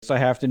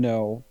First, I have to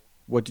know,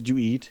 what did you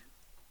eat?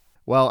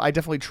 Well, I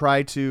definitely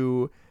try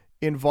to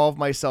involve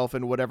myself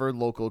in whatever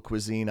local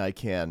cuisine I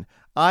can.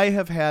 I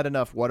have had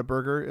enough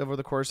Whataburger over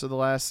the course of the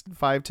last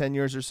 5-10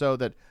 years or so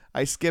that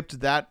I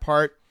skipped that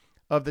part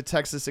of the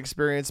Texas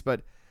experience,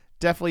 but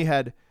definitely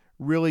had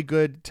really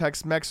good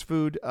Tex-Mex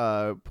food,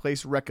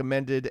 place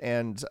recommended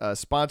and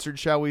sponsored,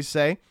 shall we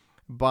say,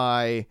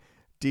 by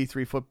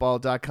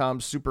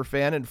D3Football.com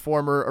superfan and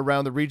former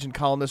Around the Region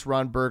columnist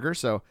Ron Berger.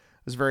 So I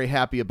was very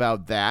happy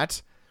about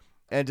that.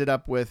 Ended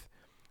up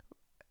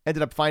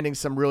finding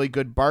some really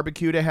good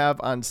barbecue to have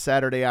on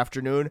Saturday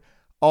afternoon.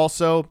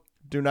 Also,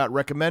 do not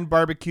recommend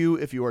barbecue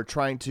if you are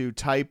trying to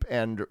type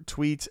and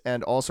tweet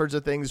and all sorts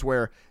of things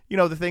where,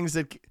 the things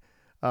that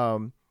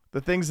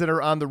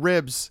are on the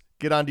ribs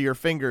get onto your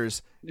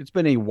fingers. It's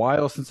been a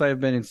while since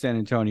I've been in San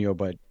Antonio,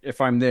 but if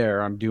I'm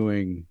there, I'm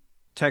doing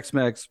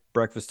Tex-Mex,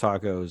 breakfast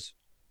tacos,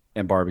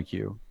 and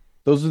barbecue.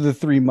 Those are the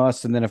three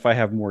musts. And then if I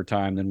have more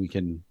time, then we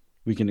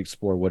can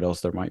explore what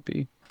else there might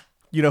be.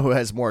 You know who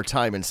has more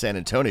time in San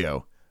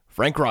Antonio?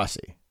 Frank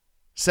Rossi.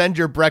 Send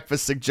your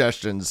breakfast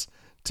suggestions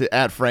to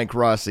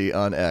 @FrankRossi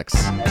on X.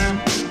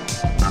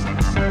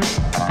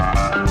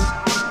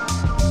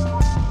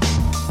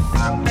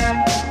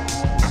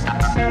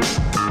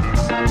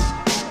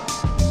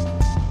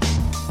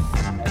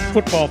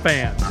 Football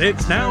fans,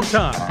 it's now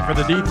time for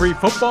the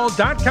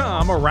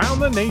D3Football.com Around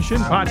the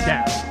Nation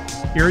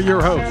podcast. Here are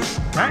your hosts,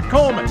 Pat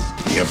Coleman.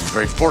 You have a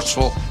very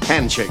forceful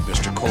handshake,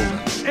 Mr. Coleman.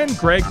 And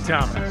Greg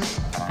Thomas.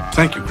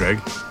 Thank you, Greg.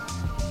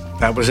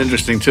 That was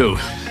interesting, too.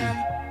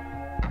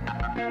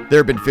 There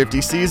have been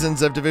 50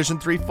 seasons of Division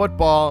III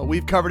football.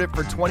 We've covered it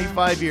for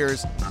 25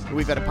 years.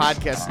 We've had a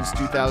podcast since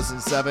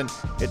 2007.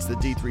 It's the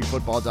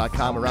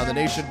D3Football.com Around the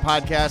Nation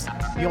podcast,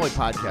 the only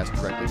podcast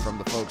directly from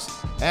the folks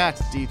at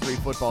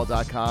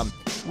D3Football.com.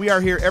 We are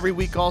here every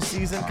week all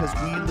season because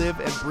we live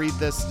and breathe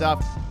this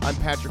stuff. I'm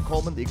Patrick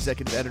Coleman, the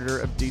executive editor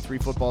of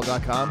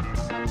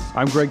D3Football.com.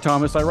 I'm Greg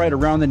Thomas. I write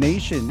Around the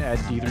Nation at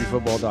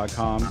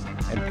D3Football.com.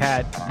 And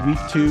Pat, week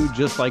 2,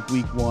 just like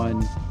week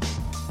 1,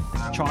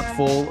 chock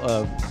full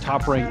of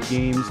top-ranked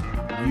games.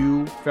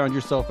 You found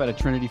yourself at a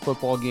Trinity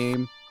football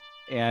game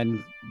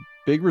and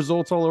big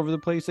results all over the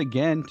place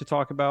again to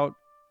talk about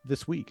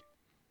this week.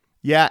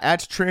 Yeah,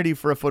 at Trinity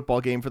for a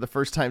football game for the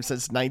first time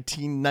since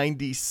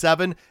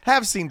 1997.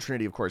 Have seen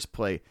Trinity, of course,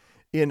 play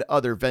in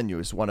other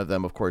venues. One of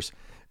them, of course,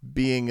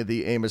 being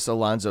the Amos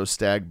Alonzo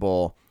Stag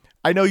Bowl.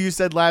 I know you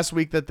said last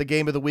week that the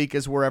game of the week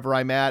is wherever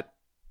I'm at.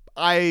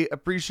 I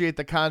appreciate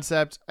the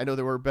concept. I know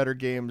there were better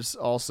games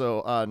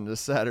also on this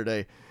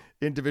Saturday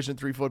in Division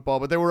III football,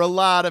 but there were a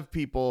lot of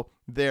people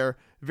there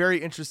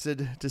very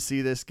interested to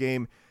see this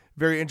game,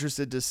 very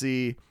interested to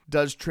see,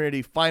 does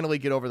Trinity finally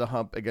get over the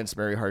hump against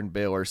Mary Hardin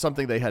Baylor,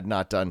 something they had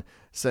not done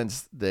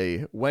since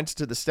they went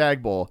to the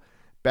Stag Bowl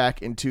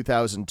back in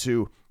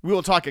 2002. We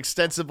will talk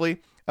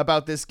extensively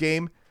about this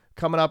game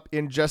coming up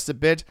in just a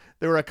bit.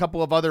 There were a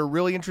couple of other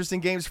really interesting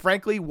games,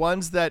 frankly,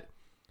 ones that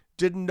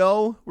didn't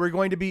know were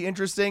going to be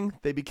interesting.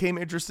 They became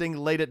interesting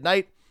late at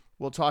night.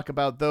 We'll talk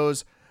about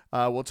those.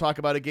 We'll talk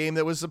about a game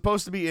that was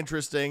supposed to be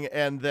interesting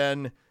and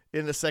then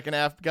in the second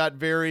half got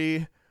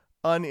very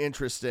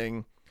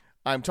uninteresting.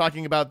 I'm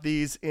talking about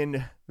these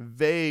in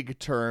vague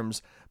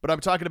terms, but I'm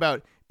talking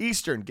about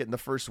Eastern getting the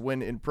first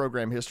win in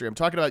program history. I'm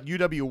talking about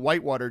UW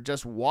Whitewater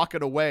just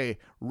walking away,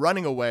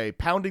 running away,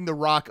 pounding the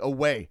rock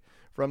away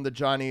from the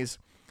Johnnies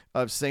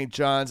of St.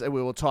 John's, and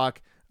we will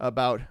talk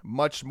about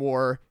much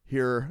more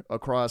here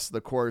across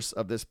the course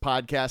of this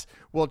podcast.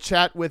 We'll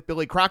chat with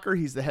Billy Crocker.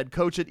 He's the head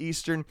coach at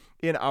Eastern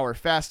in our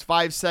Fast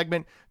Five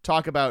segment.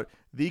 Talk about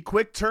the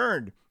quick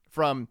turn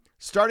from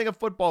starting a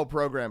football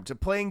program to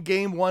playing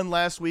game 1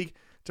 last week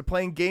to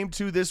playing game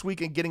 2 this week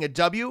and getting a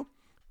W.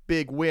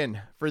 Big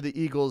win for the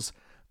Eagles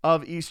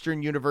of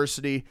Eastern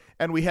University.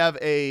 And we have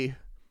a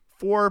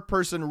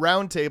 4-person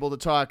roundtable to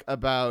talk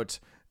about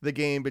the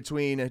game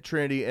between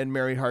Trinity and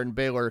Mary Hardin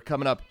Baylor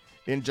coming up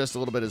in just a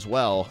little bit as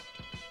well.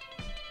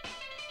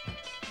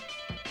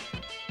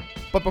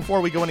 But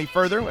before we go any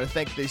further, I want to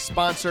thank the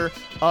sponsor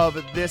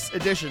of this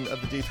edition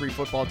of the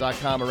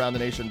D3Football.com Around the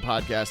Nation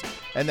podcast,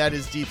 and that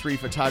is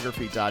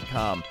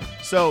D3Photography.com.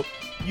 So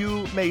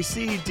you may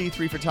see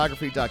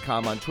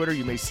D3Photography.com on Twitter.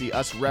 You may see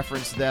us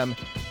reference them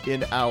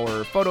in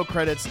our photo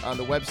credits on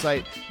the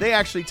website. They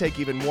actually take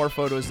even more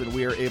photos than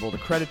we are able to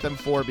credit them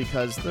for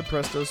because the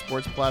Presto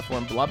Sports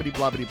platform,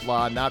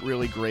 blah-bitty-blah-bitty-blah, not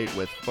really great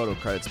with photo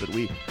credits, but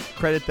we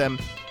credit them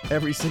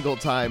every single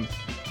time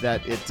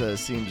that it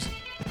seems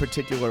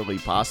particularly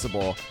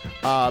possible.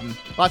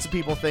 Lots of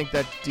people think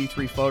that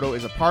D3 Photo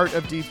is a part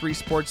of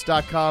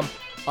D3Sports.com.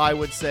 I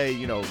would say,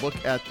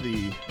 look at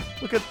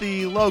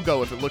the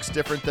logo. If it looks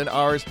different than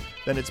ours,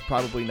 then it's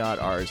probably not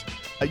ours.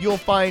 You'll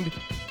find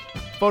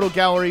photo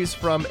galleries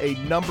from a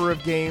number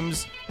of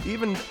games,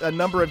 even a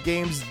number of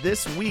games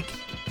this week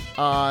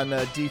on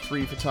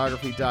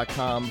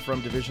D3Photography.com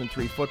from Division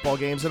III football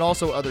games and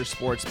also other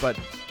sports. But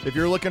if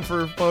you're looking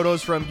for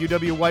photos from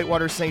UW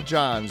Whitewater St.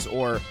 John's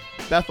or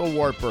Bethel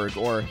Wartburg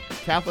or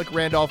Catholic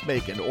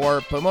Randolph-Macon,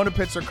 or Pomona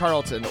Pitzer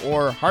Carleton,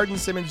 or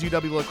Hardin-Simmons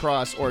UW La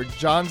Crosse, or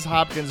Johns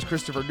Hopkins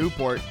Christopher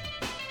Newport,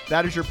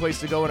 that is your place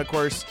to go. And of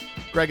course,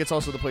 Greg, it's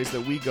also the place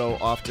that we go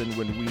often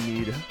when we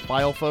need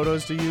file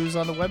photos to use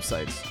on the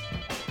websites.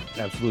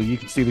 Absolutely. You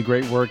can see the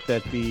great work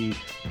that the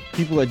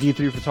people at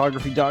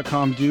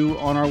d3photography.com do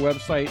on our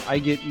website. I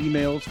get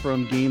emails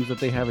from games that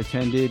they have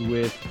attended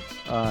with,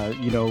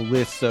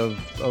 lists of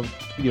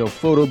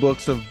photo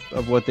books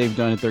of what they've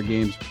done at their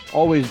games.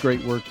 Always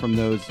great work from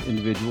those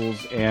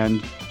individuals.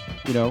 And,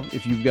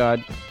 if you've got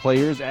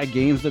players at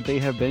games that they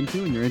have been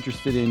to and you're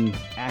interested in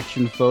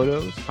action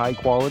photos, high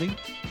quality,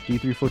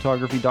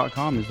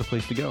 d3photography.com is the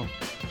place to go.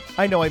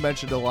 I know I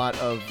mentioned a lot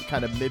of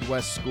kind of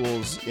Midwest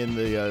schools in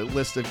the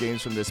list of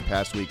games from this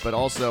past week, but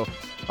also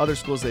other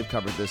schools they've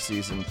covered this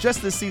season.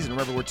 Just this season,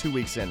 remember, we're 2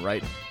 weeks in,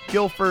 right?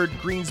 Guilford,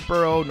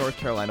 Greensboro, North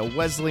Carolina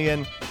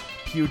Wesleyan,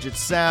 Puget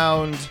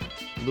Sound,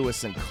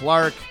 Lewis and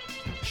Clark,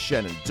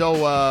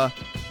 Shenandoah,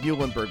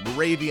 Muhlenberg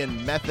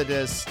Moravian,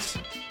 Methodist,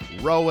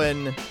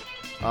 Rowan.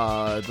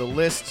 The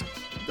list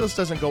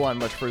doesn't go on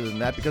much further than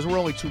that because we're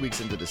only 2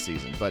 weeks into the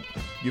season, but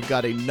you've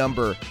got a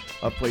number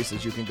of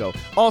places you can go.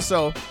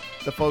 Also,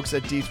 the folks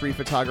at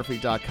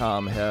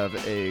d3photography.com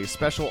have a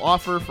special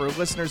offer for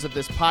listeners of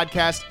this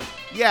podcast.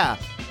 Yeah,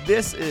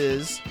 this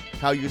is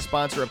how you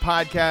sponsor a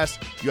podcast.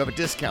 You have a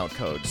discount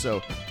code.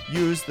 So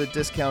use the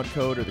discount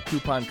code or the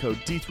coupon code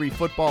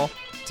D3Football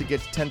to get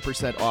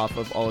 10% off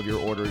of all of your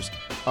orders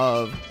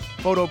of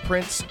photo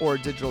prints or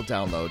digital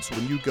downloads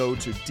when you go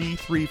to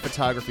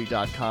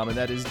d3photography.com. And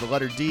that is the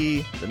letter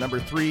D, the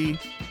number 3,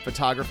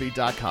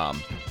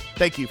 photography.com.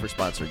 Thank you for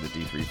sponsoring the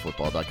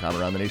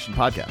d3football.com Around the Nation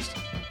podcast.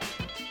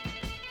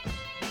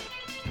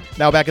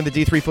 Now back in the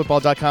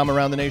d3football.com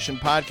Around the Nation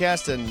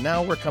podcast, and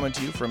now we're coming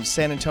to you from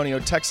San Antonio,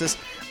 Texas.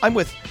 I'm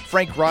with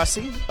Frank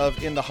Rossi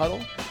of In the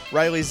Huddle,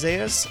 Riley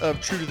Zayas of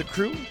True to the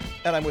Crew,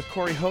 and I'm with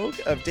Corey Hogue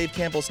of Dave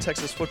Campbell's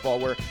Texas Football,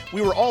 where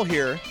we were all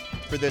here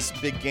for this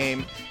big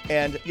game.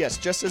 And yes,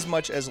 just as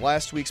much as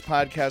last week's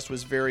podcast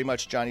was very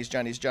much Johnny's,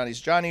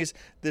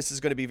 this is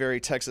going to be very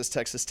Texas.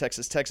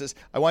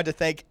 I wanted to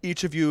thank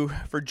each of you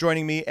for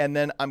joining me, and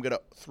then I'm going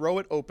to throw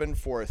it open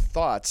for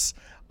thoughts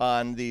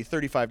on the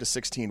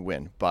 35-16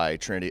 win by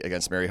Trinity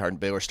against Mary Hardin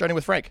Baylor, starting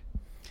with Frank.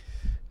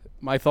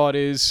 My thought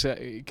is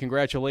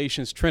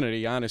congratulations,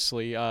 Trinity,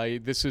 honestly.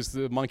 This is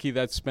the monkey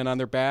that's been on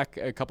their back.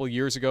 A couple of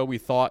years ago, we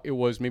thought it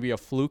was maybe a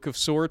fluke of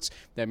sorts,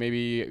 that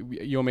maybe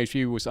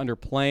UMHB was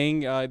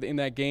underplaying in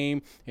that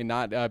game and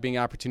not being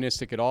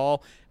opportunistic at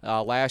all.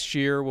 Last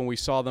year, when we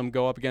saw them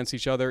go up against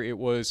each other, it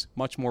was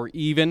much more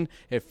even.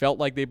 It felt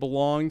like they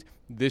belonged.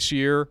 This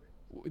year,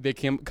 they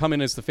come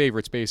in as the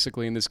favorites,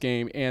 basically, in this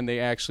game, and they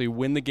actually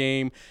win the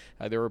game.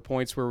 There were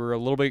points where we were a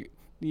little bit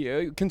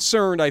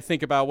concerned, I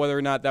think, about whether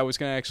or not that was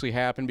going to actually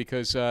happen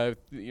because I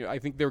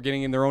think they were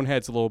getting in their own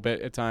heads a little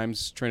bit at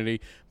times, Trinity,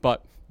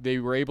 but they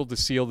were able to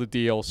seal the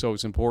deal, so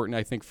it's important,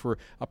 I think, for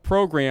a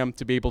program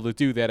to be able to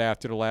do that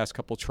after the last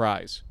couple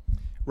tries.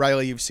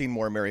 Riley, you've seen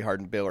more Mary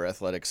Hardin Baylor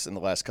athletics in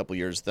the last couple of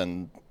years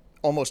than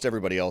almost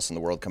everybody else in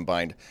the world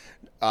combined.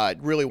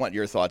 Really want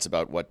your thoughts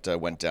about what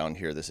went down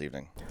here this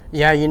evening.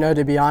 Yeah,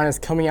 to be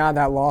honest, coming out of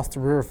that loss to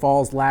River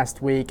Falls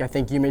last week, I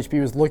think UMHB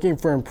was looking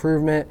for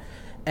improvement,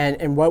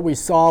 and what we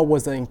saw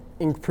was an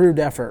improved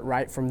effort,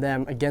 right, from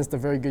them against a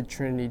very good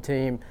Trinity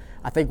team.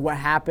 I think what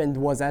happened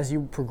was as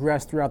you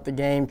progressed throughout the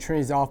game,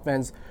 Trinity's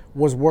offense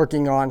was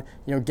working on,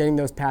 getting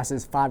those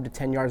passes 5 to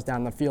 10 yards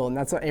down the field. And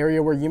that's an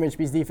area where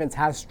UMHB's defense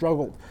has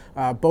struggled,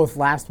 both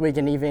last week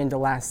and even into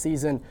last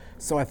season.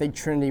 So I think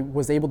Trinity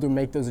was able to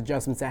make those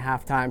adjustments at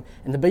halftime.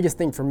 And the biggest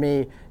thing for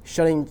me,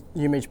 shutting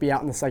UMHB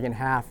out in the second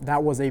half,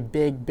 that was a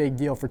big, big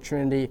deal for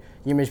Trinity.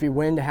 UMHB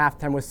went into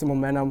halftime with some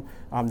momentum.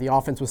 The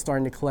offense was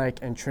starting to click,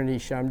 and Trinity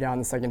shut them down in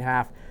the second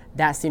half.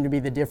 That seemed to be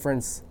the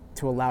difference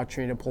to allow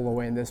Trinity to pull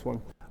away in this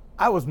one.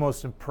 I was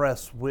most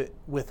impressed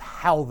with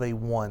how they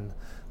won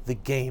the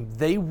game.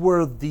 They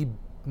were the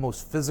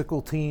most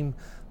physical team.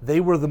 They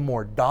were the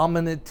more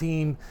dominant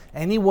team.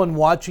 Anyone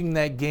watching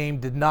that game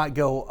did not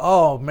go,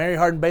 oh, Mary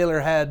Hardin Baylor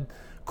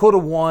could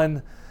have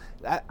won.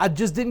 I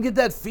just didn't get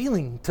that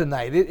feeling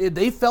tonight.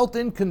 They felt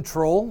in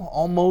control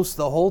almost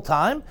the whole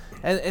time.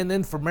 And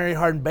then for Mary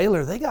Hardin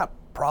Baylor, they got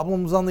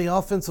problems on the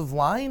offensive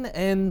line,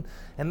 and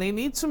they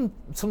need some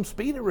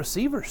speed at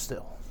receiver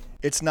still.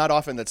 It's not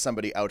often that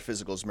somebody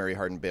out-physicals Mary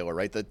Hardin Baylor,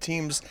 right? The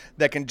teams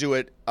that can do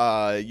it,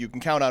 you can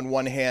count on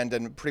one hand,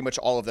 and pretty much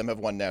all of them have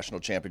won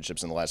national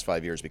championships in the last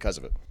 5 years because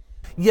of it.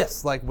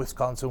 Yes, like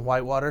Wisconsin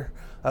Whitewater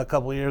a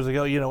couple of years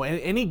ago.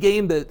 Any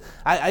game that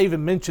I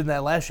even mentioned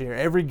that last year,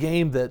 every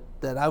game that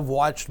I've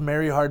watched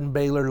Mary Hardin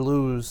Baylor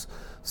lose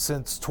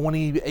since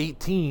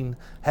 2018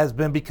 has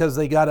been because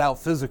they got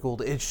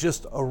out-physicaled. It's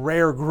just a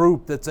rare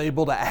group that's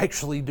able to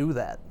actually do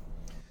that.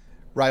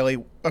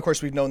 Riley, of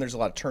course, we've known there's a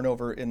lot of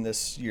turnover in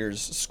this year's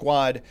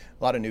squad,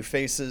 a lot of new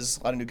faces,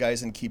 a lot of new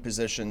guys in key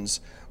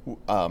positions.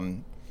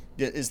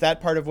 Is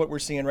that part of what we're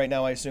seeing right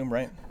now, I assume,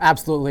 right?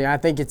 Absolutely. I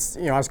think it's,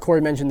 as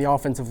Corey mentioned, the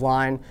offensive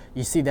line,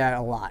 you see that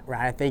a lot,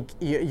 right? I think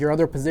your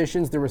other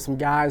positions, there were some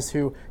guys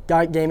who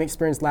got game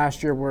experience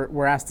last year,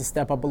 were asked to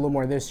step up a little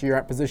more this year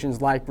at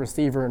positions like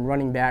receiver and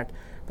running back.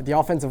 But the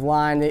offensive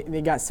line,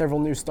 they got several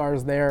new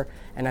stars there,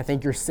 and I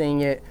think you're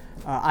seeing it.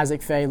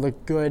 Isaac Faye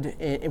looked good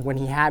when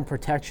he had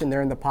protection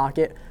there in the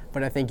pocket,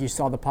 but I think you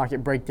saw the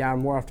pocket break down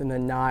more often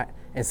than not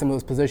in some of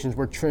those positions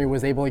where Trinity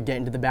was able to get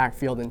into the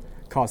backfield and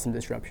cause some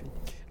disruption.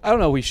 I don't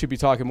know. We should be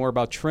talking more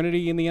about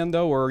Trinity in the end,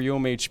 though, or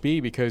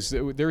UMHB, because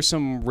there's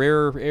some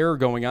rare air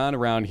going on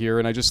around here.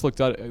 And I just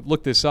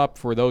looked this up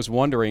for those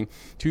wondering.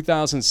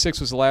 2006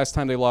 was the last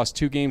time they lost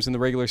 2 games in the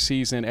regular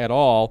season at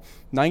all.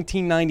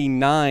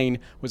 1999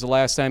 was the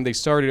last time they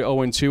started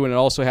 0-2, and it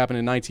also happened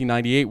in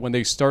 1998 when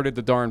they started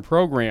the darn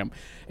program.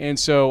 And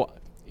so,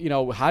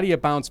 how do you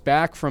bounce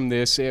back from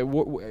this?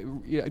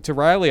 To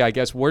Riley, I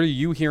guess, what are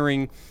you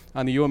hearing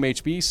on the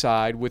UMHB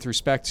side with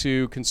respect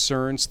to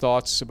concerns,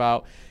 thoughts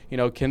about,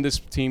 can this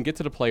team get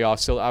to the playoffs?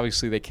 So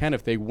obviously they can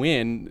if they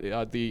win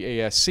the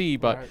ASC,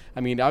 but right.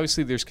 I mean,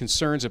 obviously there's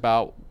concerns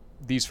about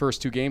these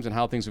first 2 games and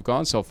how things have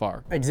gone so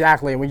far.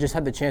 Exactly, and we just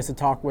had the chance to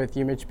talk with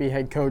UMHB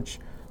head coach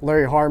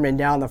Larry Harmon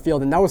down the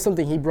field, and that was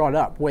something he brought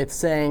up with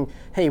saying,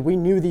 hey, we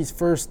knew these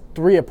first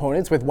 3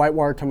 opponents with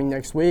Whitewater coming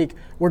next week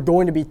were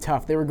going to be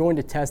tough. They were going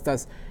to test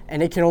us,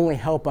 and it can only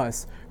help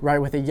us, right,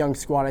 with a young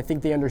squad. I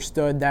think they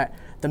understood that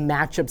the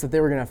matchups that they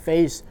were going to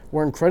face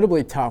were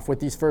incredibly tough with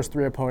these first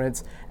 3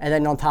 opponents, and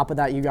then on top of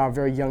that, you got a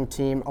very young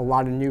team, a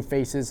lot of new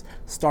faces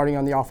starting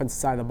on the offensive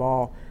side of the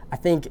ball. I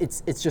think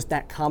it's just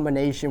that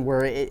combination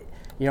where in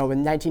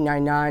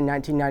 1999,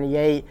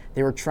 1998,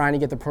 they were trying to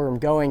get the program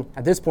going.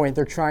 At this point,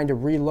 they're trying to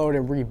reload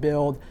and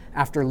rebuild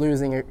after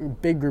losing a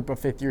big group of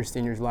fifth-year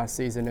seniors last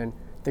season, and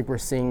I think we're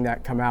seeing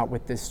that come out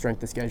with this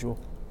strength of schedule.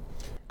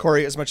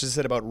 Corey, as much as I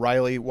said about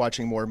Riley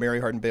watching more Mary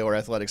Hardin Baylor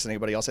athletics than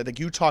anybody else, I think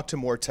you talk to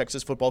more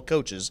Texas football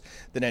coaches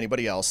than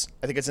anybody else.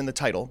 I think it's in the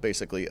title,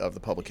 basically, of the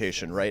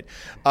publication, right?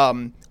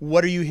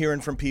 What are you hearing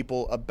from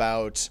people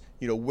about,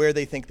 where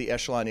they think the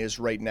echelon is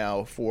right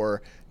now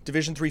for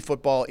Division III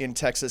football in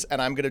Texas?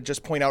 And I'm going to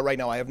just point out right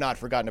now, I have not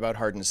forgotten about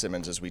Hardin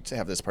Simmons as we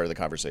have this part of the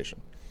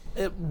conversation.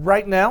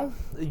 Right now,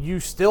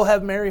 you still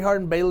have Mary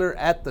Hardin Baylor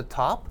at the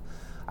top.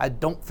 I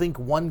don't think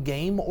one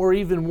game or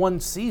even one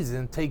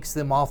season takes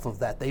them off of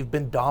that. They've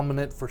been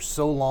dominant for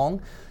so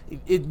long.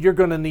 You're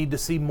going to need to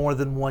see more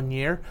than 1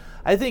 year.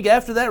 I think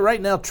after that, right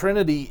now,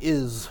 Trinity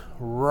is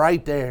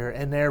right there,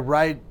 and they're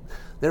right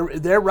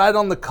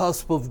on the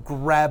cusp of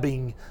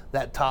grabbing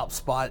that top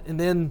spot. And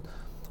then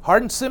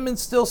Hardin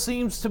Simmons still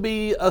seems to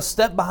be a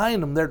step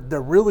behind them.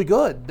 They're really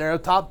good. They're a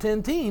top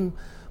 10 team,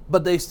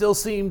 but they still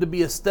seem to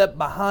be a step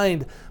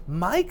behind.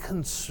 My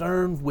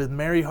concern with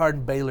Mary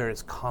Hardin Baylor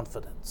is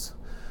confidence,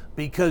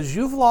 because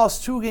you've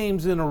lost 2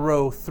 games in a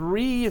row,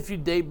 3 if you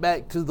date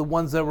back to the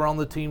ones that were on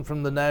the team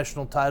from the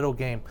national title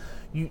game.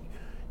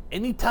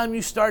 Anytime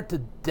you start to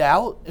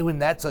doubt, when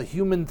that's a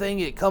human thing,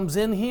 it comes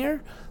in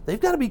here, they've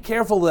got to be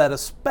careful of that,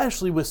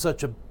 especially with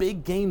such a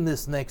big game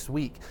this next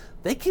week.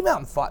 They came out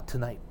and fought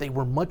tonight. They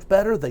were much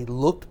better. They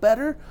looked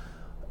better,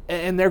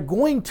 and they're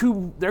going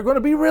to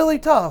be really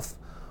tough.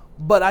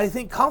 But I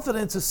think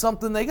confidence is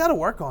something they got to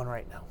work on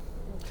right now.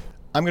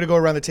 I'm going to go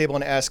around the table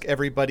and ask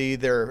everybody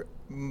their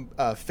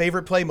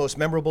favorite play, most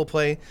memorable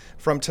play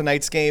from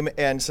tonight's game.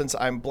 And since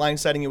I'm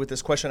blindsiding you with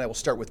this question, I will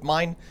start with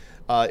mine.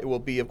 It will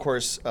be, of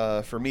course,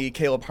 for me,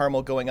 Caleb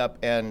Harmel going up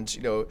and,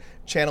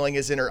 channeling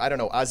his inner,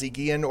 Ozzie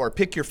Guillen, or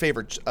pick your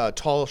favorite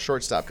tall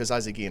shortstop, because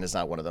Ozzie Guillen is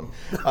not one of them.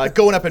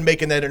 Going up and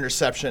making that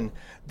interception.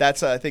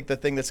 That's, I think, the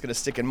thing that's going to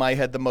stick in my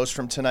head the most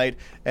from tonight.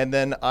 And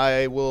then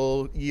I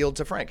will yield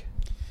to Frank.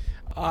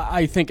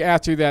 I think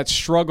after that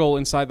struggle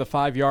inside the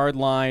 5-yard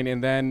line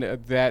and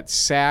then that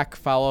sack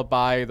followed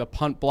by the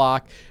punt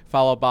block,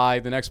 followed by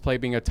the next play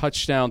being a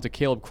touchdown to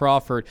Caleb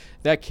Crawford,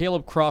 that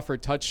Caleb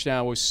Crawford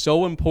touchdown was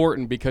so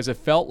important because it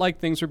felt like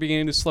things were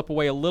beginning to slip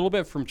away a little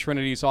bit from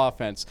Trinity's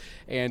offense.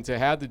 And to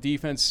have the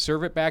defense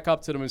serve it back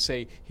up to them and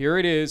say, here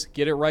it is,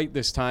 get it right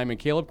this time. And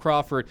Caleb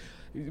Crawford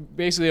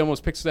basically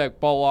almost picks that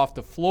ball off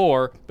the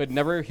floor but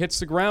never hits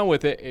the ground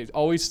with it. It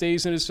always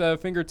stays in his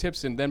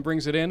fingertips and then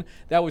brings it in.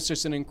 That was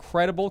just an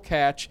incredible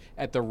catch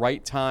at the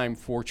right time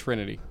for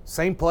Trinity.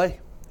 Same play.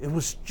 It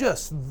was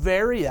just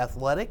very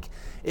athletic.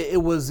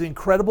 It was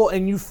incredible,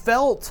 and you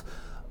felt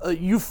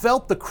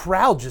the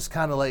crowd just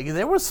kind of like,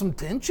 there was some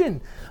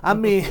tension. I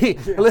mean,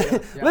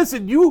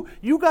 listen,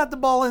 you got the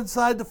ball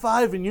inside the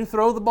 5 and you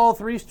throw the ball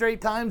 3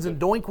 straight times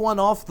and doink one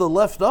off the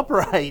left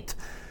upright.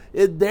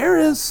 There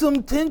is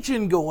some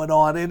tension going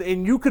on,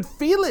 and you could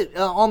feel it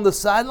on the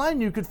sideline.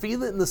 You could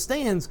feel it in the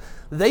stands.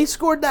 They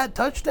scored that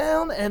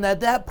touchdown, and at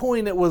that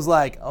point it was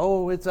like,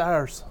 oh, it's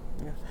ours.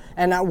 Yeah.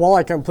 And while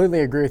I completely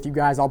agree with you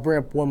guys, I'll bring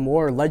up one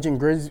more. Legend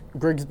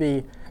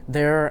Grigsby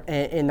there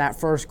in that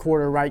first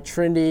quarter, right?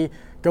 Trinity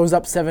goes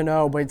up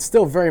 7-0, but it's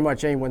still very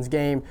much anyone's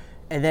game.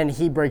 And then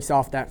he breaks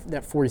off that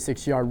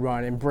 46-yard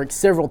run and breaks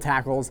several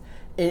tackles.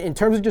 In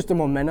terms of just the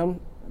momentum,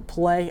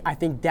 play, I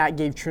think that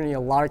gave Trinity a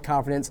lot of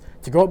confidence.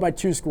 To go up by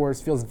 2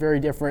 scores feels very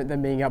different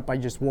than being up by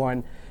just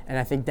 1. And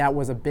I think that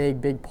was a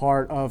big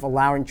part of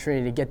allowing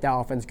Trinity to get that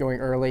offense going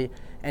early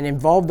and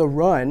involve the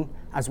run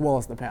as well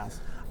as the pass.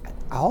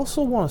 I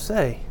also want to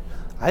say,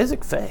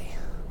 Isaac Faye,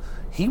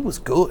 he was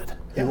good.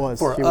 He was.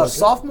 For he a was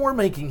sophomore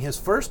making his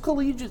first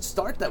collegiate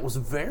start, that was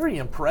very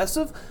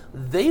impressive.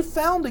 They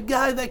found a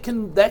guy that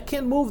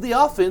can move the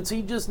offense.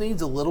 He just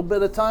needs a little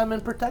bit of time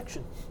and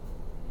protection.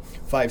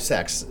 5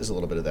 sacks is a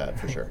little bit of that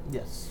for sure.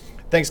 Yes.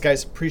 Thanks,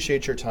 guys.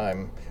 Appreciate your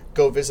time.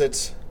 Go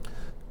visit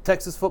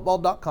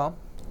TexasFootball.com.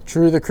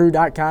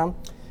 TrueTheCrew.com.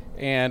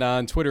 And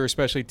on Twitter,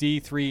 especially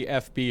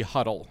D3FB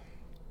Huddle.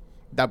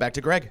 Now back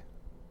to Greg.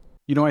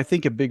 I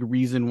think a big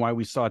reason why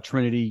we saw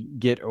Trinity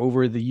get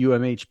over the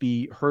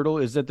UMHB hurdle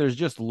is that there's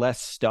just less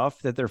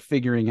stuff that they're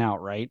figuring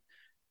out, right?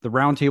 The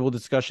roundtable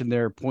discussion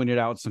there pointed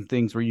out some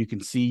things where you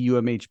can see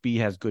UMHB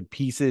has good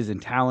pieces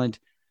and talent,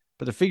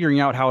 but they're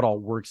figuring out how it all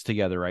works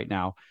together right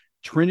now.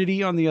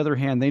 Trinity, on the other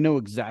hand, they know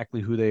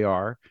exactly who they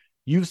are.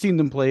 You've seen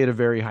them play at a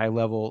very high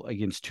level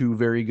against 2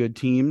 very good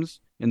teams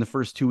in the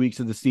first 2 weeks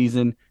of the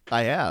season.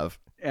 I have.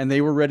 And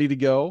they were ready to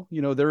go.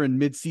 They're in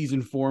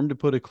mid-season form, to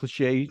put a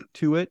cliche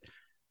to it.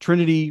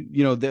 Trinity,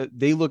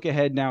 they look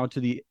ahead now to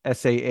the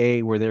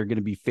SAA where they're going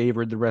to be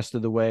favored the rest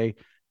of the way.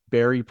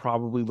 Barry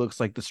probably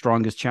looks like the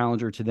strongest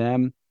challenger to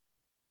them.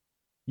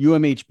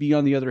 UMHB,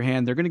 on the other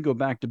hand, they're going to go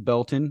back to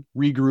Belton,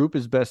 regroup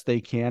as best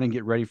they can, and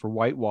get ready for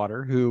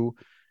Whitewater, who,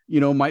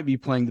 might be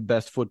playing the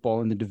best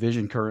football in the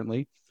division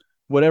currently.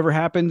 Whatever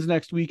happens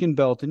next week in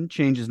Belton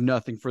changes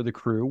nothing for the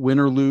Crew. Win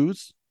or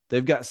lose,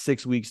 they've got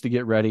 6 weeks to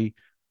get ready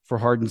for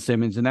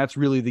Hardin-Simmons, and that's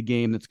really the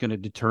game that's going to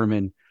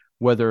determine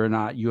whether or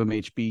not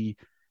UMHB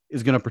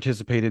is going to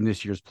participate in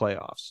this year's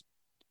playoffs.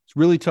 It's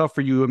really tough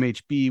for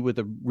UMHB with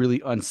a really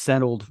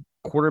unsettled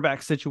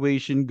quarterback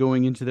situation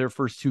going into their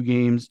first 2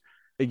 games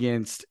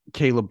against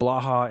Caleb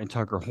Blaha and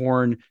Tucker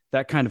Horn.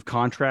 That kind of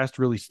contrast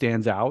really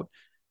stands out.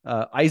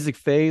 Isaac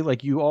Faye,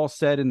 like you all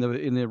said in the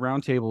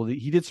roundtable,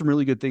 he did some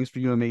really good things for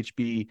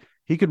UMHB.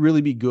 He could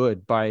really be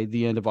good by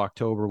the end of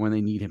October when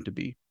they need him to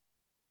be.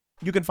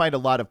 You can find a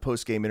lot of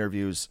post-game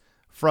interviews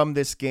from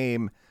this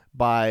game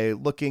by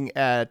looking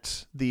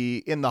at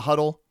the In the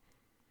Huddle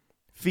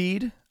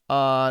feed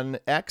on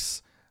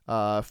X.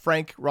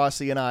 Frank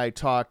Rossi and I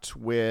talked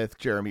with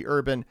Jeremy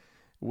Urban.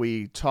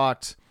 We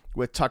talked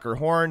with Tucker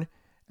Horn,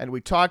 and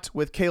we talked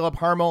with Caleb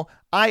Harmel.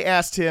 I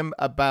asked him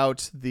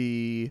about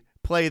the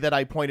play that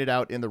I pointed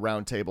out in the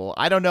roundtable.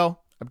 I don't know.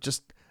 I'm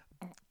just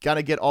going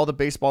to get all the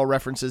baseball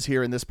references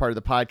here in this part of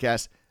the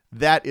podcast.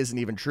 That isn't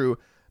even true.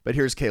 But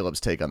here's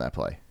Caleb's take on that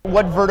play.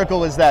 What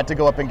vertical is that to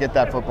go up and get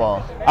that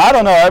football? I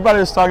don't know. Everybody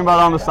was talking about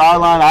it on the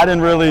sideline. I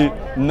didn't really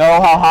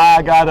know how high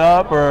I got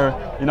up or,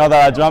 that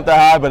I jumped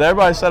that high, but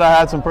everybody said I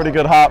had some pretty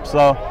good hops.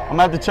 So I'm going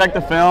to have to check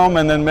the film,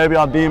 and then maybe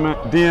I'll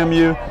DM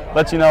you,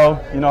 let you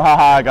know how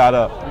high I got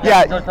up.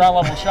 Yeah, good ground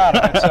level shot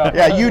of it. So.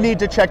 Yeah, you need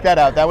to check that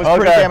out. That was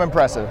pretty damn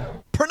impressive.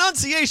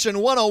 Pronunciation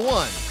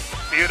 101.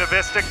 Buena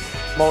Vista.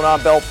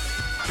 Monon Belt.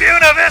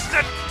 Buena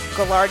Vista.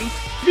 Gallardi.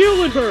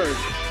 Muhlenberg.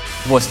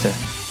 Worcester.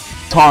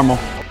 Harmel.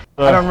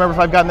 I don't remember if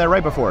I've gotten that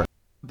right before.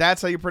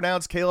 That's how you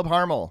pronounce Caleb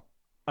Harmel.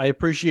 I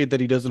appreciate that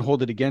he doesn't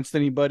hold it against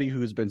anybody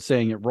who's been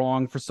saying it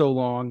wrong for so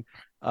long.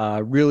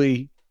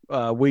 Really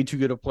way too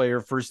good a player,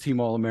 first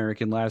team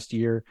All-American last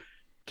year.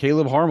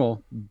 Caleb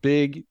Harmel,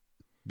 big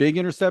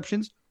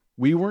interceptions.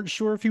 We weren't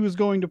sure if he was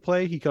going to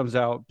play. He comes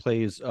out,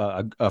 plays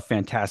a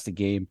fantastic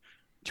game.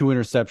 2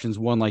 interceptions,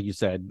 one, like you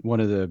said, one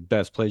of the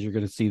best plays you're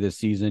going to see this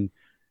season.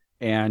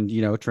 And,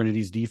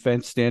 Trinity's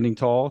defense standing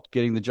tall,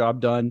 getting the job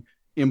done.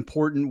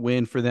 Important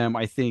win for them,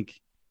 I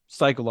think,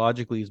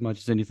 psychologically as much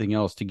as anything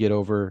else, to get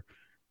over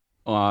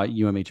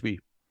UMHB.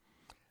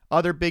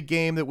 Other big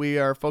game that we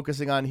are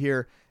focusing on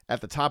here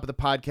at the top of the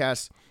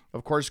podcast,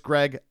 of course,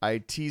 Greg, I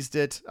teased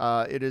it.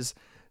 It is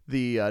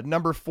the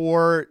number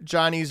 4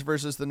 Johnnies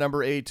versus the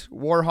number 8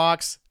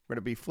 Warhawks. We're going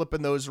to be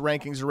flipping those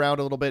rankings around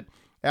a little bit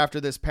after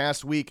this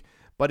past week,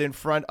 but in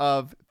front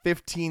of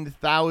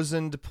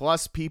 15,000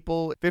 plus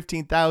people,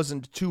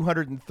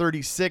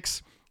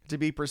 15,236 to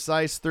be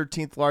precise,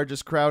 13th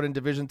largest crowd in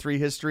Division III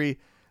history,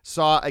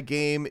 saw a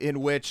game in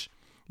which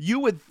you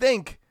would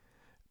think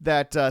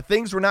that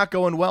things were not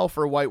going well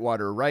for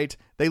Whitewater, right?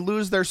 They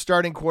lose their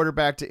starting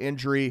quarterback to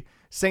injury.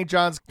 St.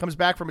 John's comes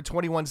back from a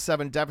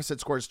 21-7 deficit,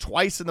 scores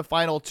twice in the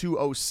final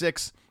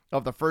 2:06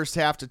 of the first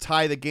half to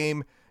tie the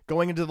game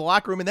going into the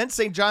locker room. And then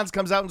St. John's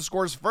comes out and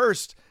scores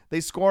first. They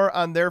score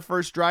on their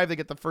first drive. They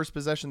get the first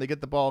possession. They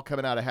get the ball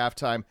coming out of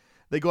halftime.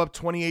 They go up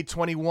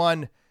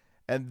 28-21.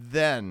 And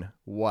then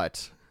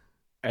what?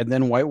 And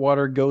then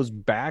Whitewater goes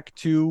back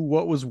to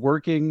what was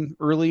working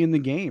early in the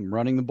game,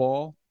 running the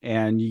ball.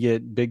 And you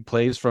get big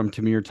plays from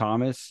Tamir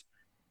Thomas,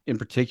 in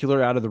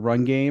particular, out of the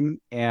run game.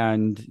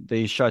 And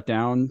they shut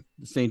down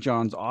St.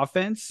 John's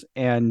offense.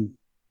 And,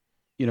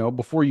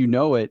 before you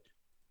know it,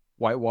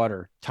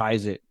 Whitewater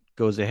ties it,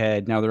 goes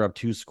ahead. Now they're up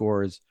 2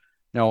 scores.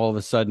 Now all of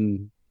a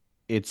sudden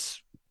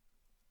it's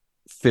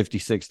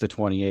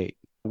 56-28.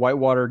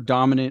 Whitewater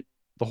dominant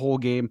the whole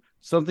game.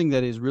 something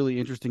that is really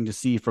interesting to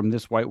see from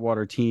this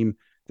Whitewater team.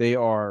 They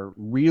are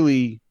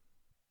really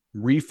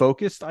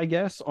refocused, I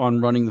guess,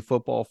 on running the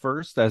football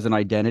first as an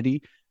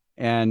identity.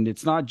 And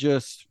it's not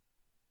just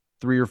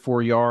 3 or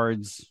 4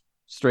 yards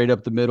straight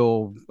up the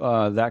middle,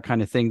 that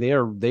kind of thing.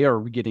 They are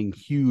getting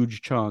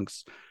huge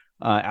chunks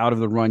out of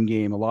the run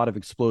game, a lot of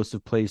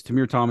explosive plays.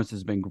 Tamir Thomas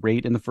has been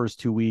great in the first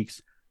 2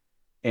 weeks.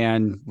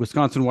 And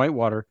Wisconsin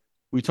Whitewater,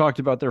 we talked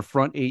about their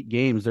front 8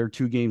 games. They're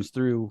 2 games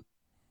through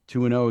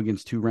 2-0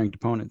 against 2 ranked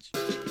opponents.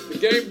 The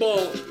game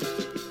ball.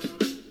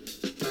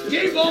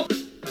 Game ball.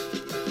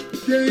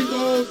 Game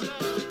balls.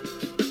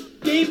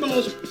 Game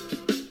balls.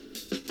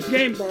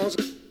 Game balls.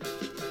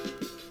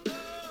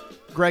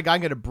 Greg,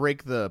 I'm going to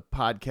break the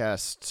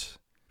podcast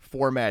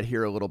format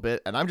here a little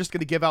bit, and I'm just going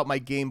to give out my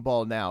game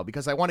ball now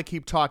because I want to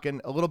keep talking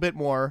a little bit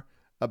more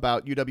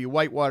about UW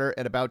Whitewater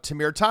and about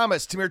Tamir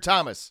Thomas. Tamir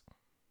Thomas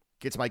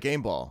gets my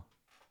game ball.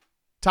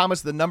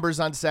 Thomas, the numbers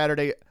on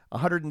Saturday,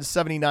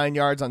 179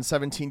 yards on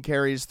 17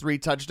 carries, 3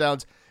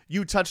 touchdowns.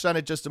 You touched on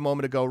it just a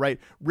moment ago, right?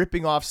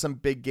 Ripping off some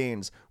big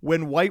gains.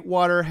 When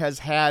Whitewater has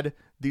had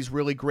these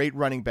really great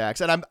running backs,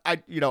 and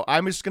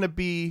I'm just going to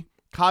be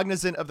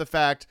cognizant of the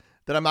fact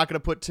that I'm not going to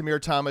put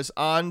Tamir Thomas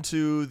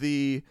onto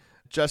the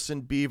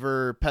Justin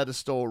Beaver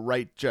pedestal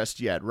right just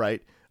yet,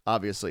 right?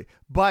 Obviously.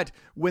 But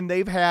when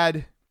they've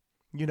had,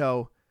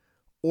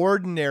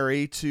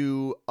 ordinary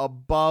to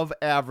above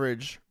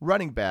average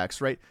running backs,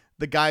 right?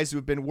 The guys who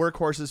have been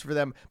workhorses for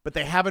them, but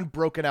they haven't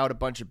broken out a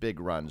bunch of big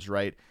runs,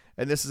 right?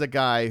 And this is a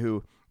guy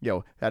who,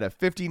 had a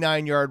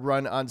 59-yard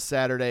run on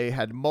Saturday,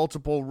 had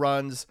multiple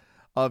runs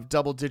of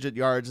double-digit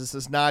yards. This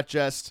is not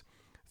just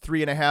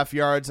 3.5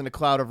 yards and a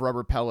cloud of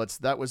rubber pellets.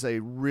 That was a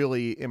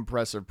really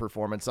impressive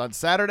performance on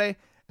Saturday,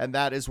 and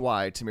that is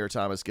why Tamir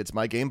Thomas gets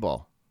my game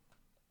ball.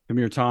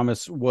 Tamir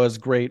Thomas was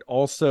great.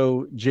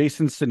 Also,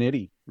 Jason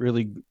Sinetti,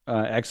 really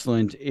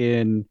excellent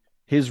in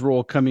his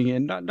role coming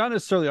in, not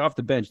necessarily off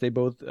the bench. They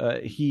both,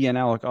 he and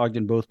Alec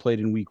Ogden both played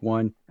in week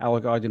 1.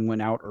 Alec Ogden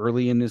went out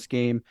early in this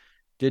game,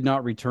 did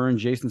not return.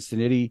 Jason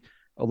Sinetti,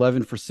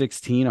 11 for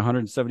 16,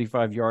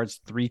 175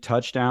 yards, 3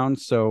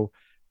 touchdowns. So,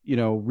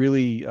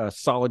 really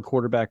solid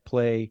quarterback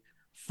play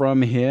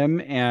from him.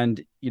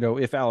 And,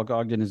 if Alec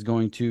Ogden is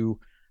going to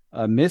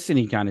miss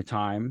any kind of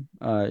time,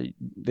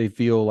 they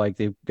feel like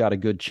they've got a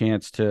good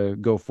chance to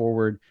go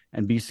forward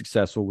and be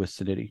successful with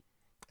Sinetti.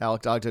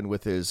 Alec Ogden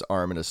with his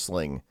arm in a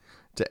sling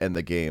to end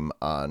the game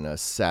on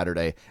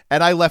Saturday.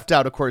 And I left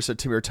out, of course, a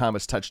Tamir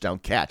Thomas touchdown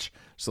catch.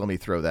 So let me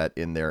throw that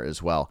in there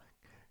as well.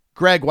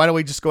 Greg, why don't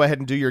we just go ahead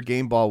and do your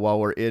game ball while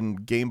we're in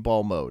game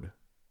ball mode?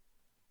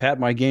 Pat,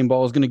 my game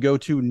ball is going to go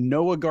to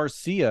Noah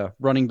Garcia,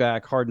 running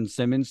back Hardin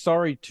Simmons.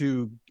 Sorry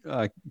to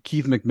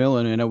Keith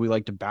McMillan. I know we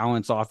like to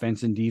balance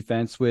offense and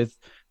defense with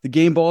the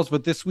game balls,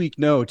 but this week,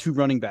 no, 2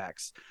 running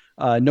backs.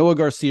 Noah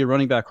Garcia,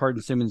 running back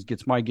Hardin Simmons,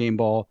 gets my game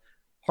ball.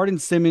 Hardin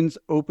Simmons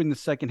opened the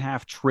second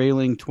half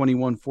trailing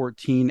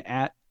 21-14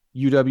 at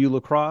UW La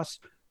Crosse.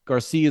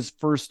 Garcia's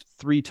first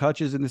 3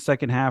 touches in the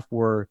second half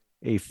were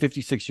a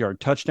 56-yard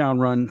touchdown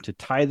run to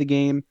tie the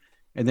game,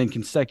 and then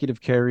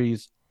consecutive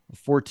carries,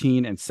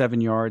 14 and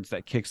 7 yards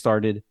that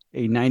kickstarted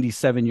a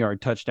 97-yard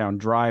touchdown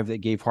drive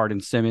that gave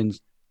Hardin Simmons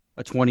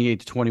a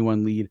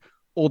 28-21 lead.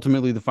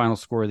 Ultimately, the final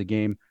score of the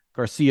game.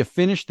 Garcia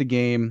finished the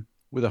game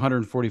with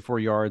 144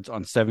 yards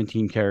on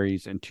 17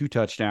 carries and 2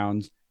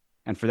 touchdowns.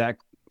 And for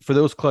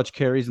those clutch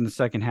carries in the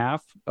second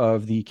half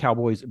of the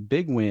Cowboys'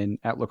 big win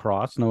at La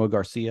Crosse, Noah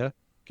Garcia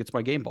gets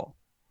my game ball.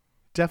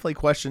 Definitely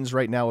questions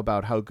right now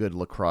about how good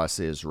La Crosse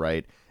is,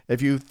 right?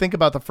 If you think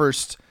about the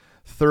first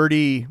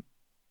 45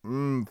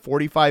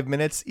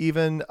 minutes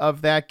even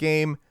of that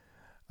game,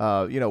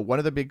 one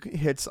of the big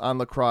hits on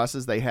La Crosse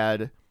is they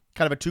had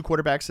kind of a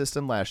 2-quarterback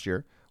system last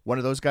year. One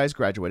of those guys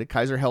graduated.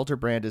 Kaiser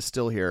Helterbrand is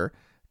still here.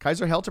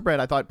 Kaiser Helterbrand,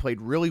 I thought, played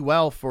really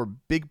well for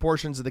big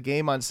portions of the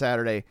game on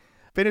Saturday.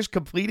 Finished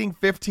completing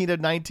 15 of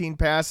 19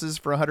 passes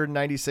for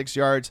 196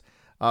 yards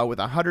with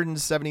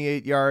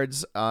 178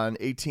 yards on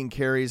 18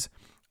 carries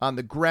on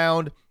the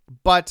ground,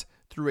 but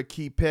threw a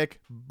key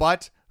pick,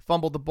 but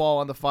fumbled the ball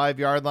on the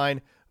 5-yard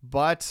line,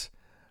 but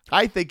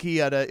I think he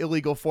had an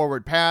illegal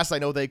forward pass. I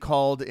know they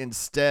called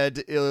instead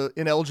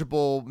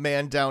ineligible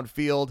man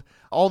downfield.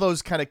 All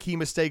those kind of key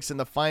mistakes in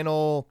the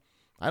final,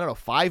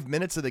 5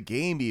 minutes of the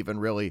game even,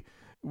 really.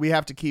 We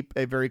have to keep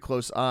a very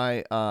close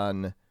eye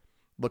on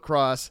La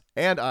Crosse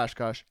and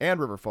Oshkosh and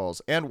River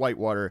Falls and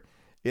Whitewater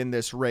in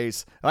this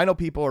race. I know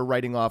people are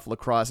writing off La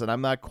Crosse, and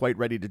I'm not quite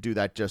ready to do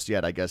that just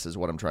yet, I guess is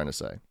what I'm trying to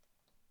say.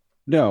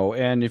 No,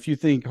 and if you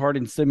think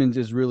Hardin Simmons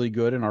is really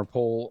good, and our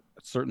poll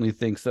certainly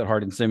thinks that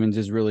Hardin Simmons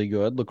is really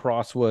good, La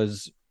Crosse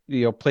was,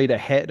 played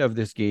ahead of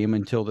this game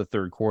until the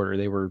third quarter.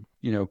 They were,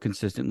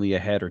 consistently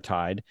ahead or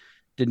tied,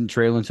 didn't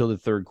trail until the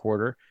third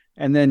quarter.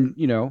 And then,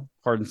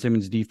 Hardin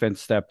Simmons'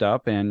 defense stepped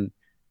up and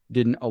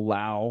didn't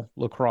allow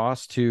La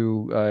Crosse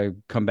to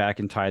come back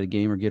and tie the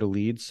game or get a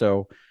lead.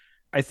 So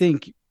I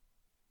think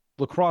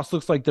La Crosse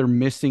looks like they're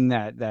missing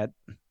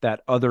that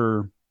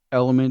other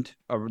element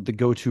of the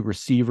go-to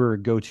receiver,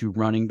 go-to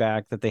running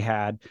back that they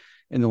had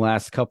in the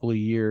last couple of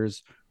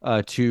years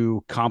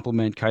to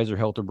complement Kaiser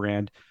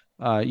Hilterbrand.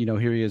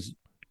 Here he is,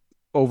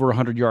 over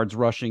 100 yards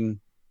rushing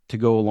to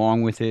go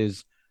along with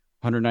his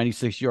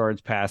 196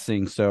 yards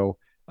passing. So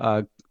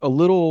a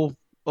little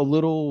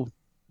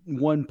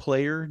one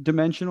player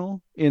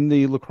dimensional in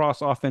the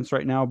lacrosse offense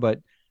right now, but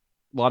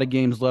a lot of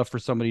games left for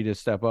somebody to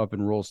step up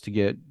and roles to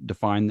get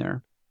defined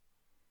there.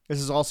 This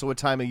is also a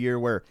time of year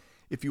where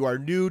if you are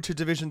new to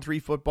Division III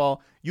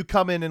football, you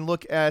come in and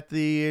look at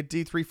the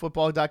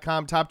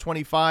D3Football.com top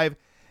 25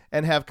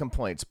 and have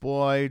complaints.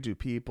 Boy, do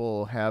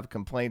people have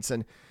complaints.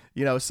 And,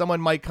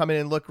 someone might come in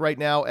and look right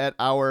now at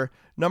our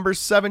number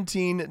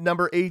 17,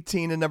 number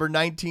 18, and number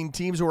 19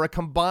 teams who are a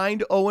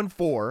combined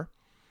 0-4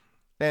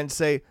 and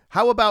say,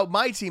 how about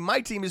my team? My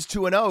team is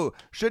 2-0.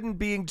 Shouldn't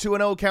being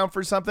 2-0 count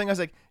for something? I was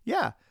like,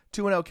 yeah,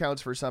 2-0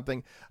 counts for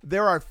something.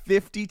 There are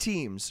 50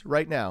 teams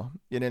right now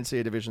in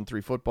NCAA Division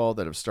III football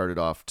that have started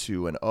off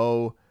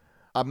 2-0.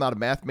 I'm not a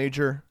math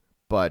major,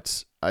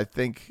 but I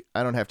think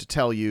I don't have to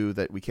tell you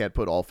that we can't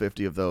put all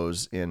 50 of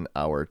those in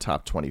our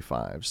top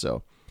 25.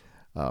 So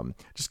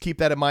just keep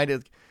that in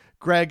mind.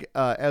 Greg,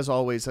 as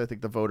always, I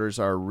think the voters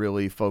are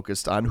really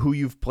focused on who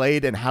you've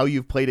played and how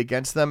you've played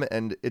against them,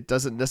 and it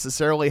doesn't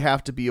necessarily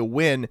have to be a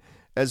win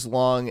as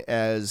long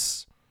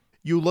as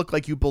you look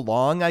like you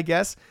belong, I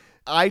guess.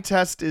 Eye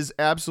test is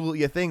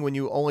absolutely a thing when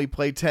you only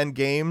play 10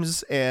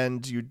 games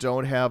and you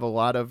don't have a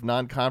lot of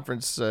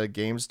non-conference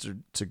games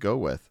to go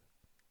with.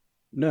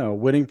 No,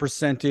 winning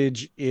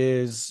percentage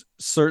is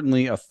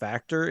certainly a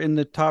factor in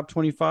the top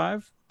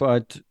 25,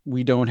 but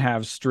we don't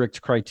have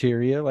strict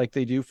criteria like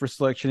they do for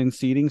selection and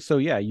seeding. So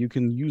yeah, you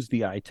can use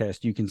the eye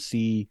test. You can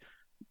see,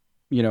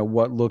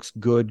 what looks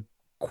good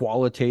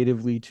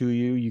qualitatively to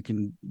you. You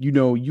can,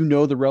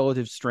 the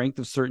relative strength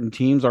of certain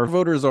teams. Our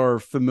voters are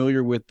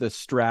familiar with the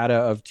strata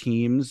of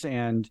teams,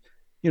 and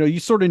you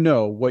sort of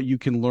know what you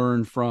can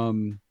learn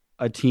from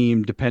a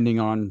team depending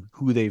on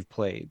who they've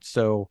played.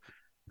 So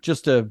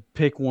just to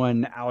pick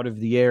one out of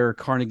the air,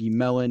 Carnegie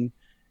Mellon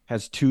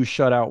has 2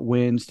 shutout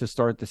wins to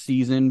start the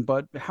season,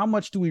 but how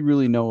much do we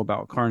really know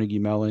about Carnegie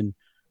Mellon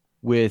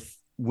with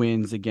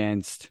wins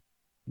against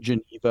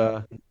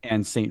Geneva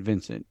and St.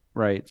 Vincent?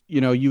 Right.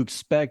 You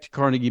expect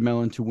Carnegie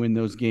Mellon to win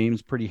those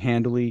games pretty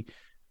handily,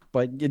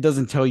 but it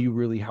doesn't tell you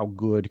really how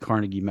good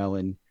Carnegie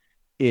Mellon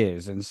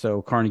is. And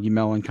so Carnegie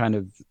Mellon kind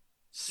of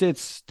sits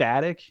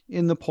static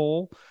in the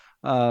poll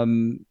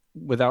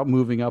without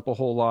moving up a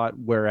whole lot.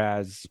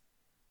 Whereas,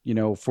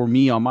 for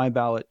me on my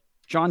ballot,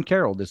 John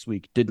Carroll this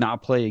week did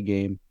not play a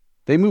game.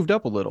 They moved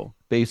up a little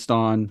based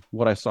on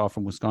what I saw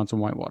from Wisconsin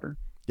Whitewater.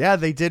 Yeah,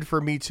 they did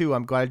for me too.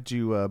 I'm glad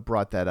you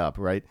brought that up,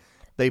 right?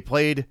 They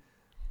played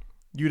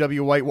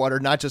UW Whitewater,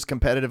 not just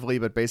competitively,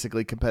 but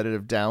basically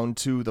competitive down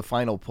to the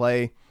final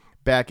play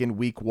back in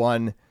week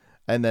 1.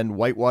 And then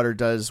Whitewater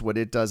does what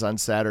it does on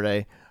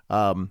Saturday.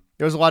 There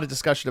was a lot of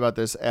discussion about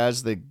this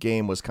as the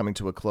game was coming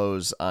to a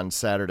close on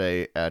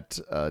Saturday at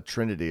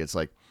Trinity. It's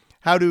like,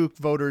 how do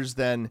voters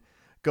then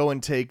go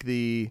and take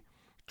the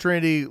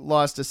Trinity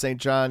lost to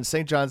St. John's?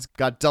 St. John's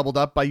got doubled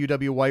up by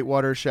UW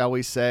Whitewater, shall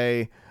we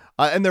say.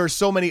 And there are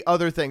so many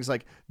other things.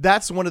 Like,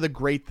 that's one of the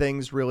great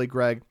things, really,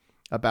 Greg,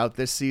 about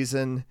this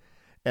season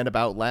and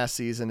about last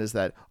season, is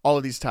that all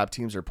of these top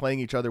teams are playing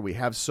each other. We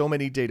have so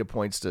many data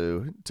points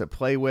to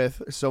play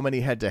with, so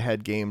many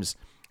head-to-head games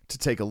to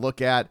take a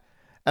look at.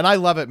 And I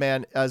love it,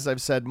 man. As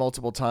I've said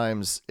multiple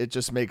times, it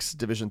just makes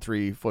Division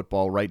III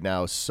football right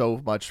now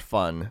so much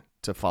fun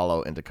to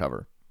follow and to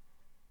cover.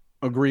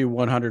 Agree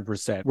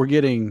 100%. We're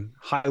getting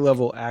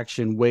high-level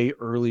action way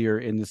earlier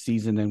in the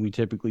season than we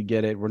typically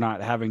get it. We're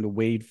not having to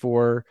wait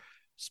for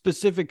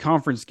specific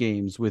conference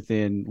games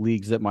within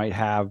leagues that might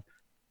have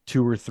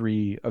 2 or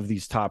 3 of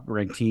these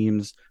top-ranked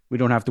teams. We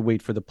don't have to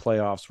wait for the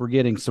playoffs. We're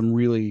getting some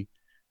really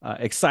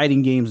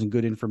exciting games and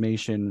good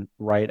information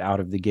right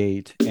out of the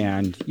gate.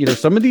 And,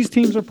 some of these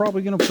teams are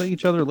probably going to play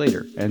each other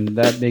later. And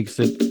that makes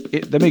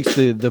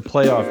the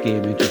playoff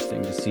game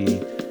interesting to see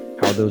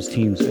how those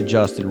teams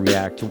adjust and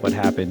react to what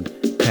happened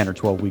 10 or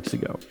 12 weeks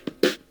ago.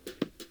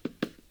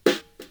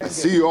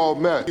 See you all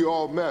met.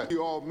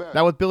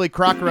 Now with Billy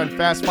Crocker on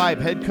Fast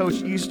 5, head coach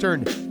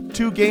Eastern.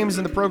 2 games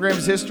in the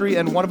program's history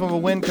and one of them a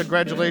win.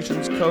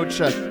 Congratulations, Coach.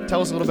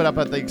 Tell us a little bit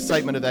about the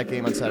excitement of that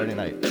game on Saturday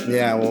night.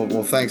 Yeah,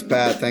 well, thanks,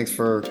 Pat. Thanks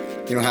for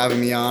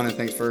having me on, and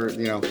thanks for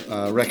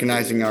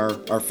recognizing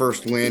our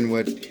first win.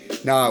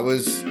 It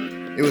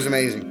was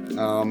amazing.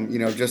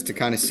 Just to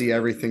kind of see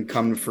everything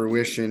come to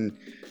fruition.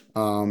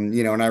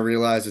 And I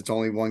realize it's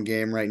only one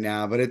game right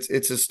now, but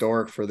it's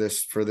historic for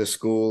this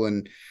school,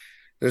 and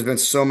there's been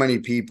so many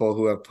people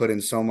who have put in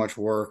so much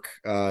work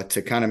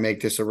to kind of make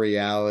this a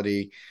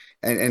reality.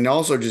 And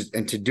also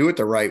and to do it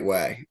the right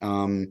way,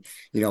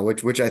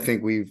 which I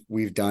think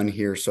we've done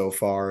here so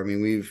far. I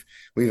mean,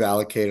 we've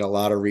allocated a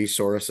lot of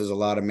resources, a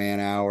lot of man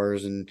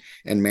hours and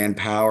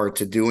manpower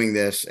to doing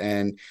this,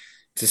 and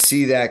to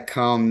see that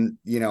come,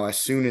 as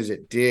soon as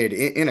it did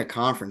in a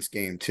conference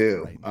game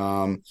too,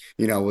 right.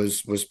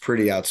 Was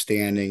pretty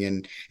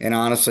outstanding. And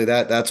honestly,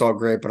 that's all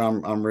great, but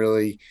I'm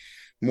really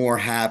more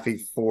happy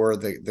for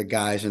the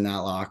guys in that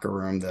locker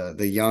room,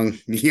 the young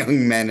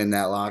men in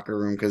that locker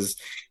room, because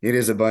it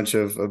is a bunch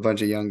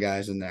of young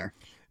guys in there.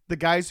 The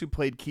guys who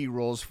played key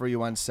roles for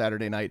you on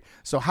Saturday night.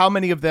 So how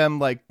many of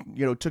them,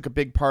 took a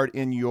big part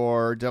in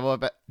your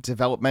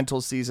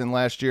developmental season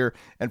last year?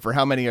 And for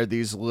how many are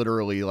these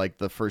literally like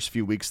the first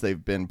few weeks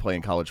they've been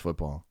playing college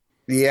football?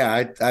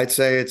 Yeah, I'd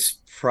say it's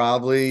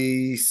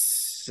probably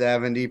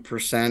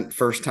 70%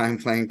 first time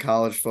playing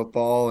college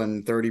football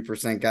and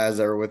 30% guys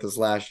that were with us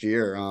last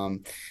year.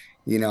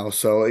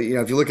 So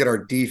if you look at our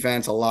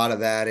defense, a lot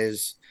of that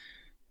is,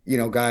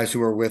 guys who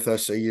were with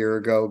us a year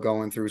ago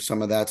going through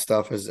some of that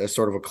stuff as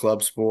sort of a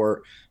club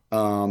sport.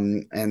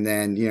 And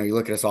then, you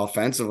look at us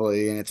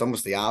offensively and it's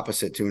almost the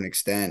opposite to an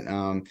extent,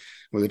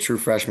 with a true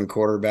freshman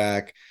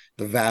quarterback,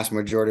 the vast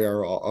majority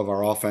of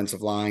our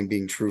offensive line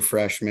being true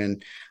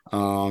freshmen,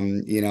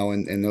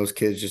 and those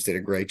kids just did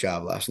a great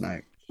job last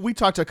night. We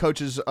talk to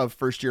coaches of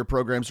first-year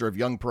programs or of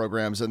young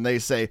programs, and they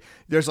say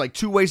there's like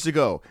two ways to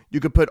go. You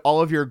could put all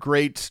of your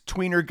great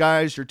tweener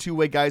guys, your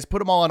two-way guys, put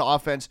them all on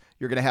offense.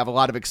 You're going to have a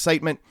lot of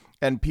excitement,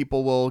 and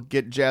people will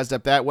get jazzed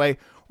up that way.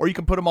 Or you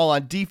can put them all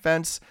on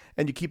defense,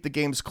 and you keep the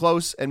games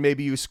close, and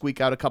maybe you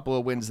squeak out a couple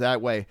of wins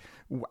that way.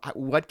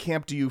 What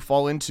camp do you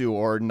fall into,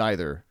 or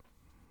neither?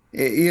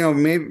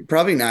 Maybe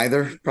probably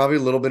neither. Probably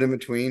a little bit in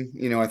between.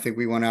 I think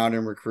we went out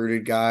and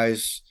recruited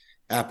guys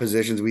at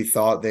positions we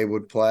thought they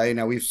would play.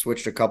 Now we've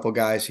switched a couple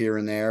guys here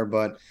and there,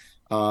 but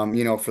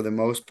for the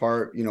most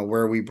part,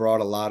 where we brought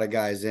a lot of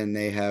guys in,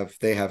 they have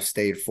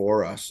stayed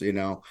for us,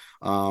 and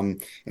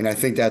I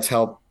think that's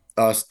helped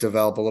us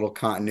develop a little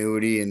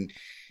continuity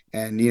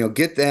and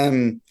get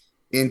them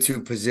into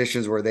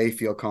positions where they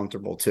feel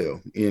comfortable too.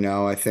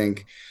 I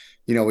think,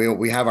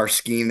 we have our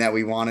scheme that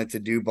we wanted to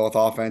do both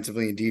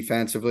offensively and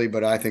defensively,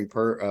 but I think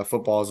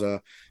football is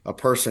a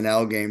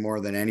personnel game more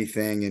than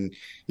anything. And,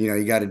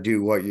 you got to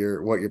do what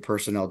your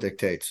personnel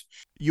dictates.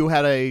 You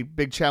had a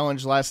big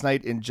challenge last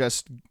night in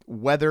just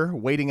weather,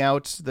 waiting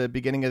out the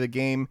beginning of the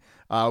game.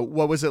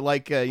 What was it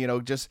like,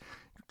 just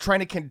trying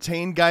to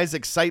contain guys'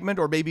 excitement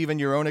or maybe even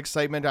your own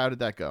excitement? How did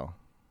that go?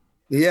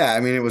 Yeah, I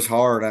mean, it was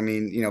hard. I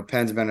mean,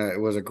 Penn's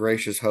was a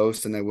gracious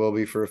host, and they will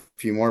be for a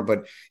few more.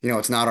 But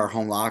it's not our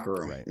home locker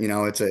room. Right.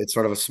 It's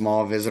sort of a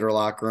small visitor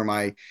locker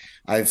room.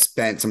 I've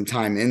spent some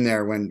time in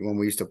there when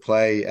we used to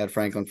play at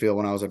Franklin Field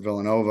when I was at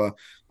Villanova.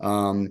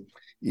 And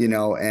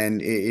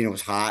it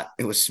was hot.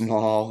 It was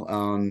small.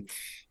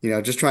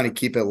 Just trying to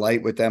keep it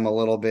light with them a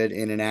little bit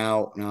in and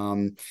out.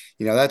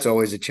 That's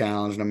always a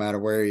challenge, no matter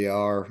where you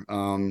are.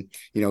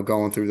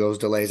 Going through those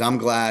delays. I'm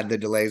glad the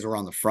delays were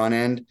on the front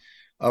end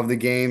of the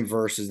game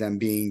versus them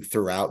being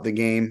throughout the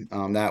game.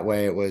 That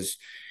way it was,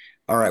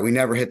 all right, we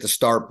never hit the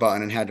start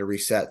button and had to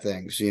reset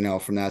things,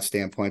 from that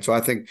standpoint. So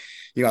I think,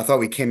 I thought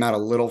we came out a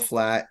little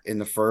flat in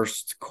the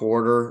first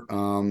quarter,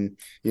 to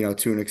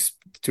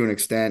an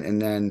extent.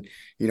 And then,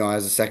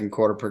 as the second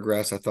quarter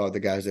progressed, I thought the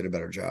guys did a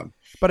better job.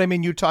 But I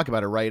mean, you talk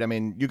about it, right? I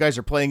mean, you guys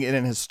are playing in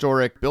an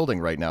historic building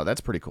right now.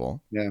 That's pretty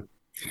cool. Yeah,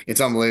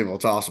 it's unbelievable.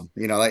 It's awesome.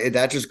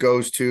 That just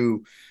goes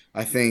to,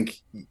 I think,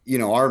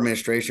 our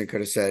administration could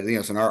have said,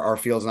 so our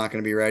field's not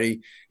going to be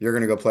ready. You're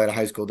going to go play at a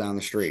high school down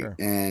the street. Sure.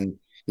 And,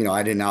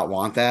 I did not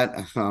want that.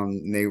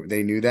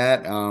 They knew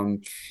that.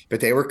 But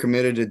they were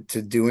committed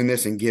to doing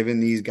this and giving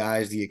these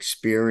guys the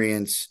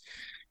experience,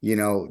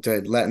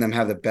 to letting them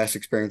have the best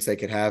experience they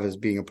could have as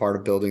being a part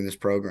of building this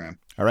program.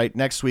 All right.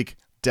 Next week,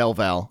 Del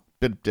Val.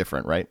 Bit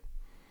different, right?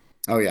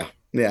 Oh, yeah.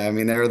 Yeah. I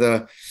mean, they're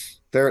the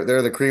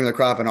cream of the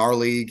crop in our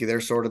league. They're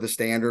sort of the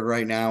standard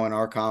right now in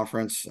our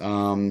conference.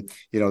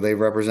 They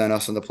represent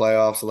us in the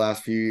playoffs the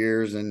last few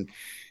years. And,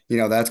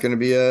 that's going to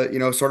be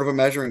a, sort of a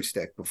measuring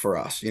stick for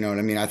us. You know what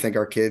I mean? I think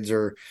our kids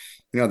are,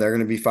 they're going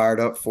to be fired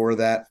up for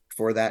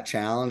that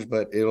challenge,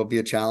 but it'll be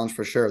a challenge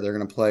for sure. They're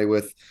going to play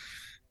with,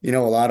 a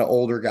lot of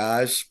older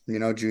guys,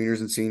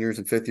 juniors and seniors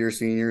and fifth-year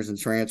seniors and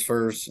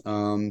transfers,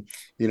 sort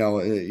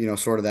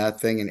of that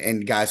thing,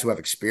 and guys who have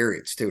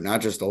experience too,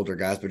 not just older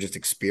guys, but just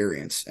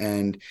experience.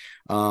 And,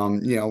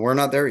 we're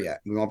not there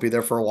yet. We won't be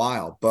there for a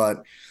while,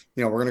 but,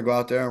 we're going to go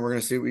out there and we're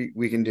going to see what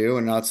we can do.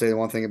 And I'd say the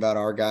one thing about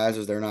our guys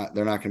is they're not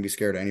going to be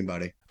scared of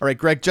anybody. All right,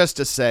 Greg, just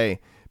to say,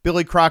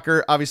 Billy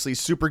Crocker, obviously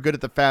super good at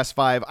the Fast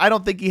Five. I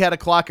don't think he had a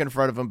clock in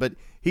front of him, but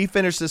he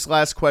finished this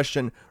last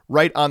question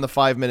right on the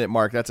 5-minute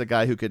mark. That's a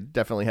guy who could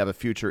definitely have a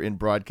future in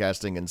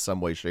broadcasting in some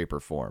way, shape,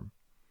 or form.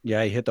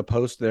 Yeah, he hit the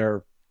post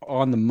there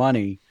on the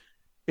money.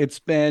 It's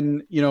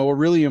been, a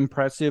really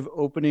impressive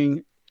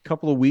opening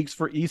couple of weeks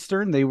for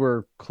Eastern. They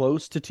were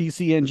close to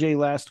TCNJ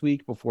last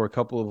week before a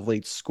couple of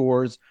late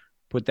scores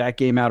put that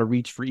game out of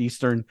reach for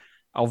Eastern.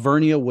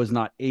 Alvernia was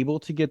not able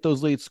to get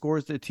those late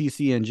scores that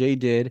TCNJ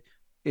did.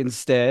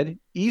 Instead,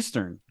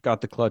 Eastern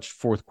got the clutch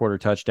fourth quarter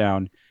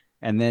touchdown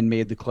and then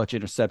made the clutch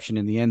interception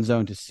in the end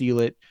zone to seal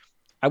it.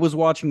 I was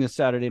watching this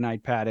Saturday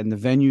night, Pat, and the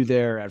venue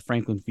there at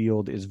Franklin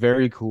Field is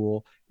very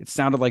cool. It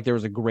sounded like there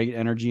was a great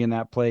energy in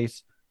that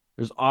place.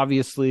 There's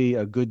obviously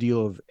a good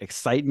deal of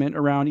excitement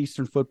around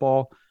Eastern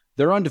football.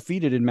 They're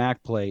undefeated in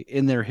MAC play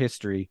in their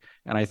history,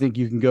 and I think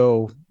you can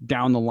go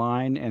down the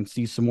line and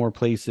see some more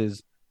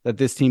places that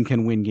this team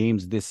can win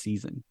games this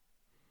season.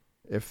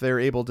 If they're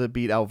able to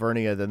beat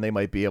Alvernia, then they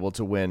might be able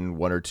to win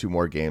one or two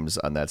more games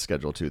on that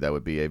schedule too. That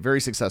would be a very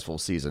successful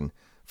season,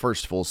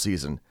 first full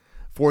season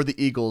for the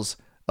Eagles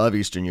of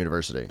Eastern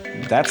University.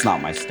 That's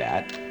not my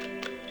stat.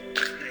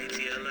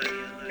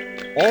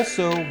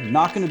 Also,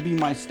 not going to be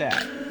my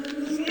stat.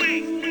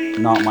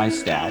 Not my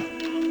stat.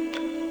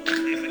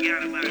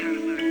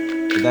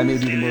 But that may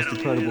be the most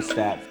incredible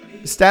stat.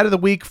 Stat of the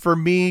week for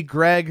me,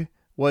 Greg,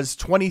 was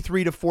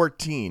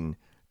 23-14.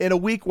 In a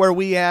week where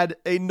we had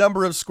a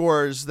number of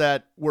scores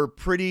that were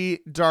pretty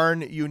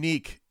darn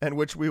unique and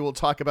which we will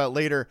talk about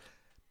later.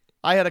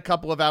 I had a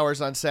couple of hours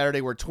on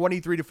Saturday where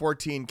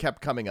 23-14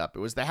 kept coming up.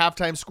 It was the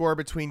halftime score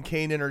between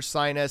Canaan or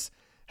Sinus,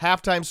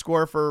 halftime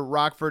score for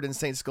Rockford and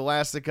St.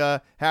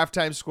 Scholastica,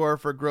 halftime score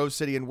for Grove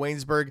City and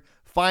Waynesburg,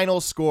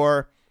 final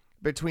score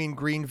between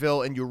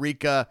Greenville and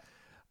Eureka.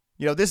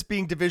 You know, this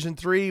being Division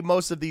III,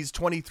 most of these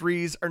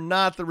 23s are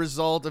not the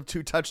result of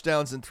 2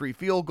 touchdowns and 3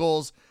 field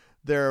goals.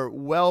 They're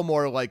well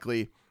more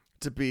likely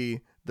to be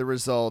the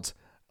result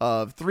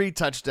of 3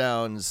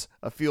 touchdowns,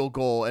 a field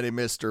goal, and a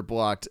missed or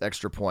blocked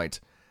extra point.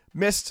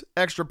 Missed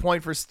extra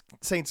point for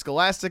St.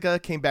 Scholastica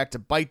came back to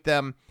bite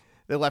them.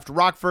 They left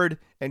Rockford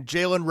and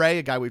Jalen Ray,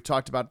 a guy we've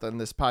talked about on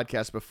this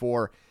podcast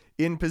before,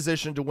 in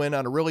position to win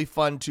on a really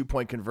fun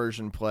 2-point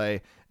conversion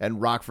play,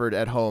 and Rockford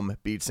at home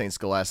beat St.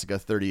 Scholastica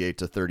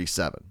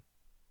 38-37.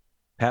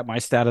 Pat, my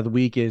stat of the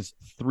week is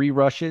 3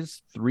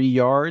 rushes, 3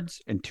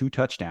 yards, and 2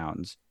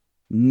 touchdowns.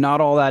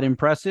 Not all that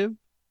impressive,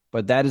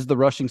 but that is the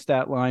rushing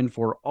stat line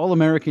for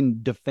All-American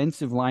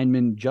defensive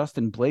lineman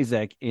Justin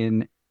Blazek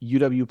in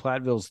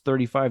UW-Platteville's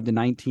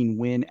 35-19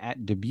 win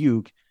at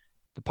Dubuque.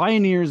 The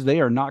Pioneers,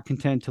 they are not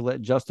content to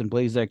let Justin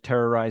Blazek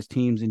terrorize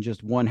teams in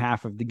just one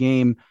half of the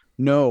game.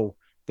 No,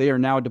 they are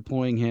now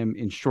deploying him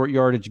in short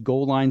yardage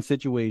goal line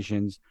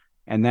situations,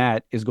 and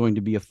that is going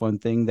to be a fun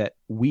thing that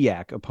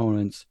WEAC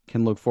opponents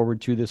can look forward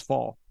to this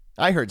fall.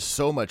 I heard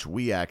so much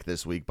WEAC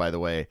this week, by the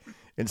way,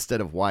 instead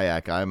of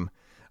WIAC.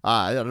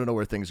 I don't know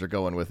where things are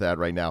going with that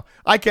right now.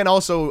 I can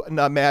also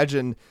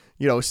imagine,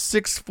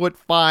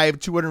 6'5",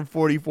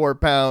 244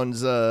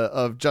 pounds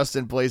of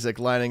Justin Blazek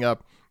lining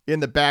up in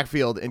the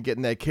backfield and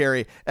getting that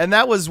carry. And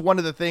that was one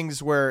of the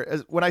things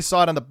where, when I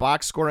saw it on the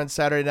box score on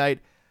Saturday night,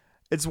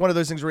 it's one of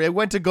those things where I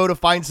went to go to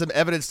find some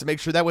evidence to make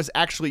sure that was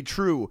actually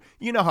true.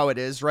 You know how it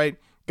is, right?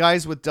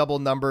 Guys with double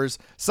numbers.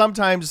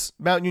 Sometimes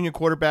Mount Union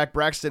quarterback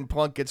Braxton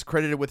Plunk gets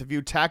credited with a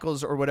few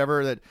tackles or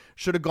whatever that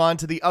should have gone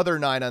to the other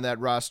 9 on that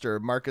roster,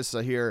 Marcus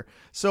Zahir.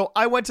 So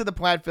I went to the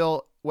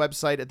Platteville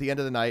website at the end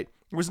of the night.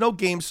 There was no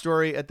game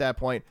story at that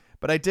point,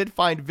 but I did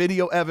find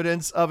video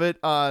evidence of it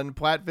on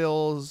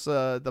Platteville's,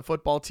 the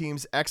football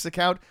team's X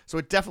account. So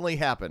it definitely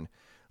happened.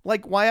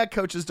 Like, WIAC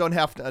coaches don't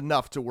have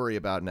enough to worry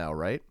about now,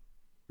 right?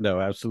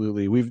 No,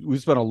 absolutely.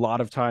 We've spent a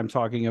lot of time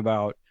talking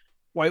about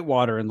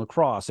Whitewater and La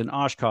Crosse and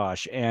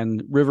Oshkosh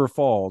and River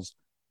Falls.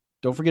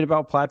 Don't forget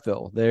about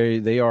Platteville.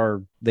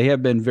 They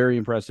have been very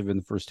impressive in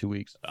the first 2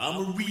 weeks. I'm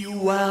a real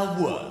wild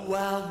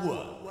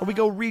one. We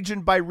go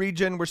region by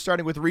region. We're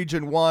starting with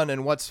Region 1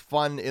 and what's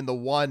fun in the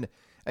 1.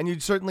 And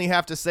you'd certainly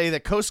have to say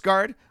that Coast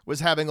Guard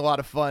was having a lot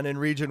of fun in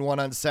Region 1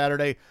 on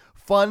Saturday.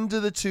 Fun to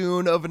the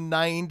tune of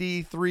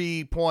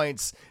 93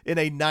 points in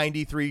a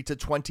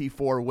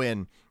 93-24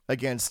 win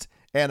against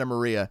Anna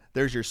Maria.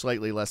 There's your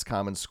slightly less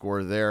common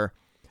score there.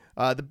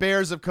 The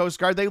Bears of Coast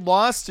Guard, they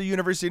lost to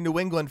University of New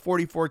England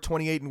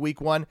 44-28 in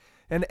Week 1,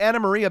 and Anna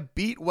Maria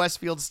beat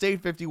Westfield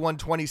State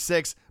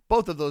 51-26.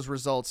 Both of those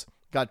results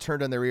got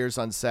turned on their ears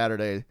on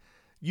Saturday.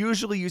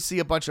 Usually you see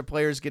a bunch of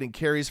players getting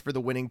carries for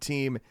the winning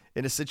team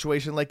in a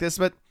situation like this,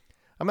 but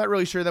I'm not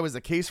really sure that was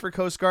the case for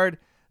Coast Guard.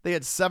 They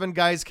had 7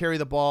 guys carry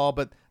the ball,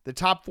 but the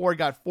top 4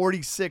 got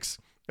 46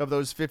 of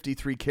those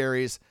 53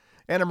 carries.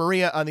 Anna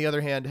Maria, on the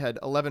other hand, had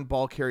 11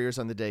 ball carriers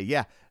on the day.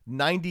 Yeah,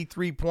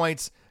 93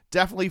 points.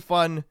 Definitely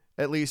fun,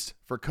 at least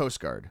for Coast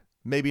Guard.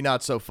 Maybe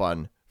not so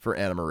fun for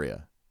Anna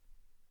Maria.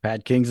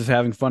 Pat Kings is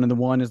having fun in the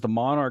 1 as the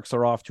Monarchs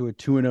are off to a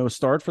 2-0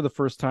 start for the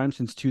first time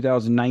since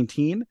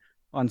 2019.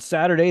 On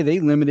Saturday, they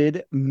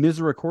limited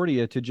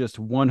Misericordia to just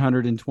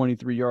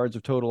 123 yards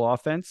of total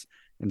offense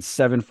and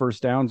 7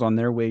 first downs on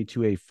their way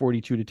to a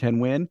 42-10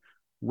 win.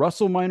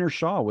 Russell Minor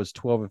Shaw was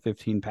 12 of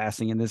 15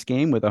 passing in this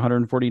game with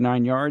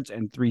 149 yards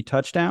and 3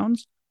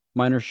 touchdowns.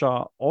 Minor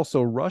Shaw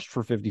also rushed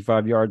for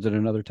 55 yards and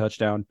another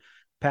touchdown.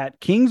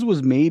 Pat, Kings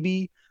was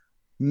maybe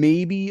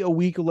a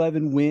Week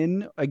 11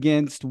 win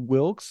against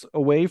Wilkes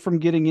away from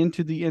getting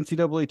into the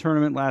NCAA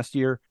tournament last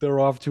year.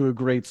 They're off to a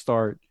great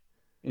start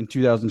in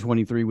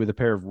 2023 with a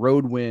pair of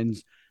road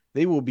wins.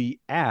 They will be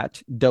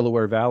at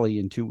Delaware Valley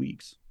in 2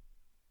 weeks.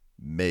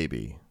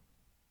 Maybe.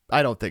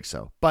 I don't think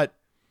so, but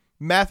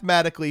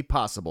mathematically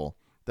possible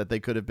that they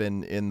could have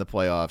been in the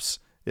playoffs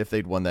if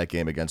they'd won that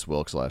game against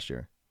Wilkes last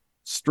year.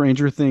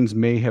 Stranger things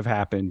may have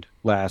happened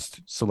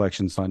last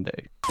Selection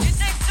Sunday.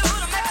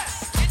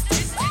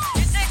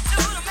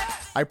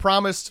 I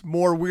promised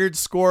more weird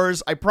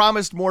scores. I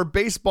promised more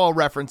baseball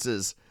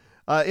references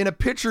in a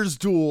pitcher's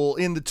duel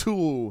in the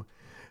 2.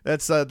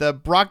 That's the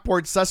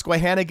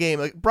Brockport-Susquehanna game.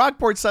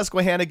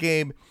 Brockport-Susquehanna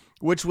game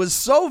which was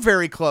so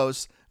very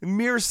close,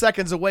 mere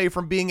seconds away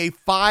from being a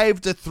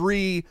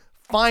 5-3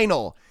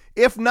 final.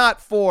 If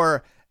not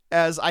for,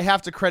 as I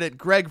have to credit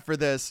Greg for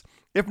this,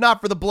 if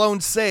not for the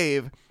blown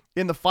save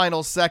in the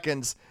final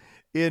seconds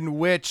in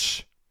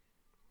which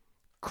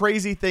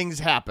crazy things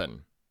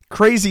happen.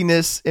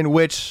 Craziness in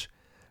which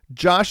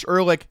Josh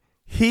Ehrlich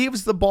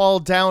heaves the ball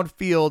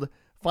downfield,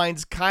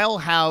 finds Kyle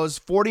Howes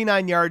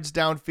 49 yards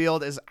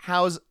downfield as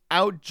Howes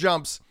out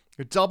jumps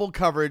double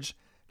coverage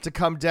to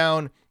come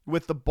down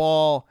with the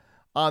ball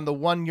on the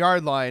 1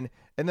 yard line.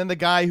 And then the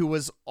guy who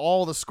was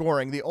all the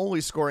scoring, the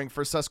only scoring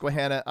for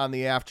Susquehanna on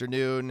the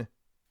afternoon,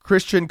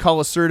 Christian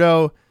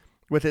Colasurdo,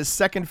 with his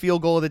second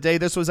field goal of the day.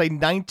 This was a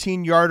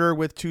 19-yarder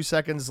with 2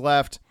 seconds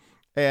left,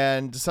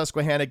 and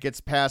Susquehanna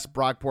gets past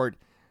Brockport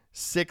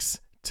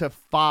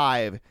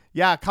 6-5.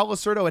 Yeah,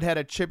 Colasurdo had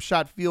a chip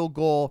shot field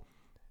goal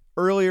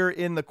earlier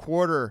in the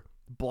quarter,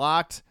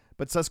 blocked,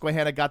 but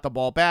Susquehanna got the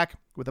ball back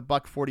with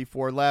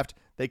 $1:44 left.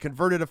 They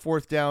converted a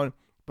 4th down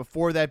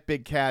before that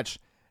big catch,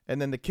 and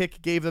then the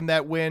kick gave them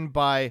that win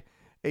by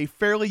a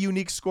fairly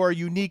unique score,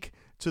 unique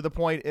to the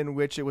point in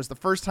which it was the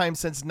first time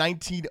since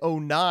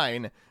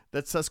 1909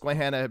 that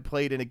Susquehanna had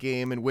played in a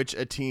game in which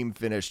a team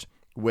finished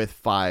with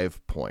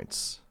 5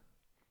 points.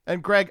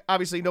 And Greg,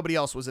 obviously nobody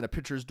else was in a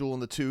pitcher's duel in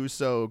the 2,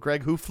 so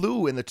Greg, who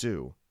flew in the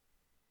 2?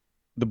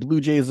 The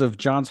Blue Jays of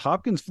Johns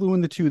Hopkins flew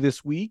in the 2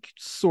 this week,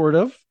 sort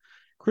of.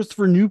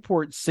 Christopher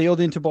Newport sailed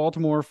into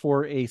Baltimore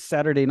for a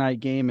Saturday night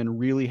game and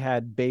really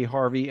had Bay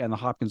Harvey and the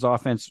Hopkins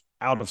offense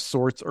out of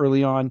sorts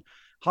early on.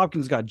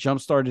 Hopkins got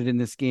jump-started in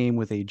this game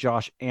with a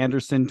Josh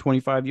Anderson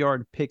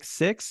 25-yard pick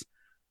 6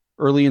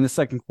 early in the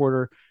second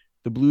quarter.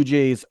 The Blue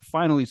Jays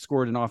finally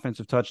scored an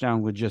offensive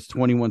touchdown with just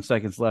 21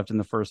 seconds left in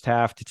the first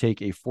half to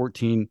take a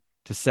 14-7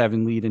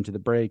 lead into the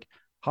break.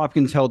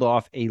 Hopkins held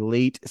off a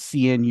late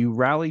CNU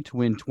rally to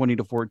win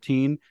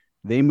 20-14.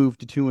 They moved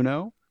to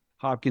 2-0.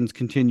 Hopkins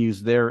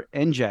continues their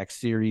NJAC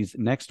series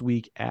next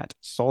week at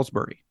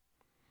Salisbury.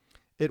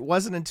 It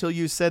wasn't until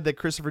you said that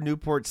Christopher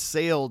Newport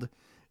sailed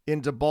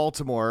into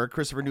Baltimore,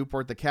 Christopher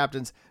Newport, the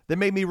captains, that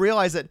made me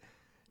realize that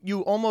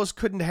you almost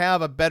couldn't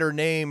have a better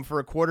name for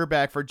a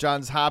quarterback for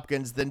Johns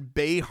Hopkins than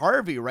Bay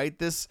Harvey, right?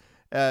 This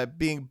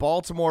being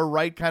Baltimore,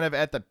 right kind of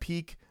at the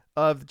peak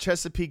of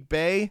Chesapeake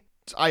Bay.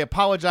 I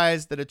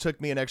apologize that it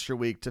took me an extra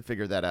week to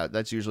figure that out.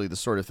 That's usually the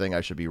sort of thing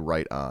I should be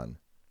right on.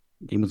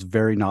 Game was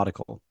very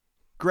nautical.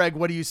 Greg,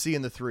 what do you see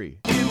in the 3?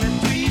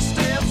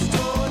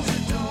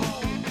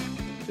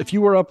 If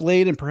you were up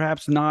late and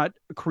perhaps not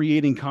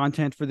creating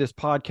content for this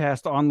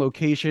podcast on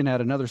location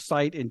at another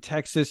site in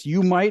Texas,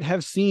 you might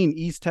have seen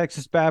East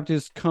Texas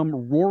Baptist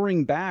come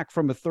roaring back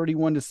from a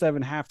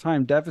 31-7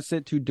 halftime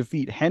deficit to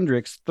defeat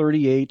Hendrix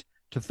 38-37.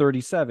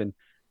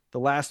 The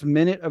last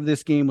minute of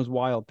this game was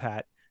wild,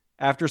 Pat.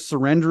 After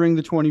surrendering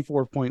the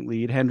 24-point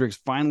lead, Hendrix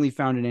finally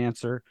found an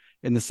answer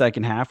in the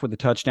second half with a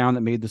touchdown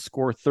that made the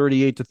score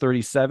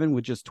 38-37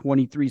 with just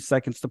 23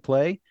 seconds to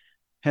play.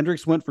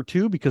 Hendrix went for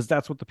 2 because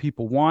that's what the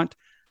people want,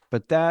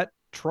 but that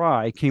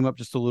try came up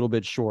just a little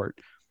bit short.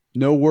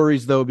 No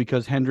worries, though,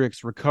 because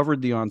Hendrix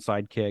recovered the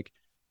onside kick,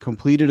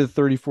 completed a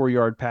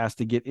 34-yard pass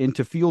to get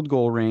into field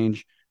goal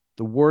range.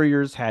 The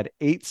Warriors had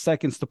 8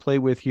 seconds to play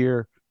with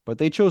here, but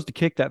they chose to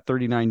kick that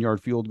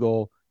 39-yard field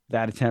goal.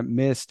 That attempt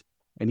missed,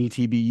 and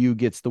ETBU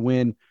gets the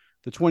win.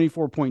 The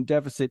 24-point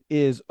deficit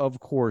is, of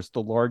course,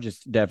 the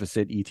largest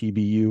deficit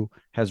ETBU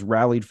has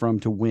rallied from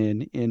to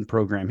win in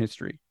program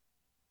history.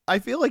 I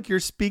feel like you're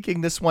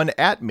speaking this one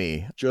at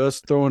me.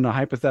 Just throwing a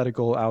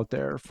hypothetical out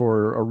there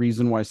for a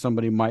reason why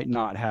somebody might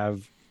not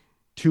have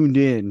tuned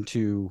in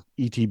to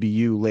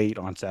ETBU late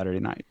on Saturday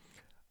night.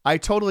 I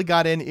totally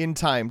got in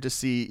time to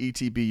see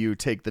ETBU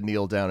take the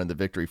kneel down in the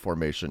victory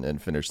formation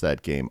and finish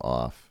that game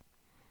off.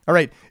 All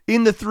right,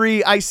 in the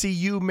 3,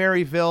 ICU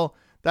Maryville.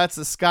 That's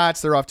the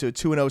Scots. They're off to a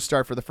 2-0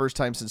 start for the first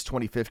time since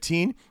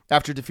 2015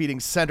 after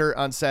defeating Center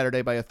on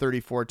Saturday by a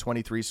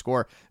 34-23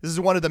 score. This is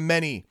one of the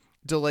many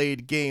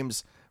delayed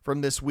games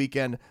from this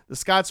weekend. The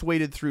Scots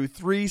waited through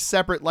 3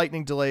 separate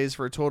lightning delays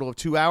for a total of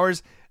 2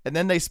 hours, and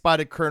then they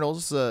spotted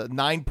Colonels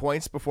 9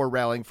 points before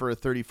rallying for a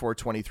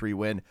 34-23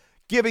 win.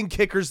 Giving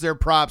kickers their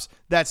props.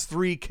 That's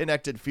 3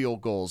 connected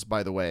field goals,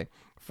 by the way,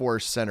 for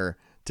Center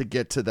to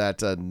get to that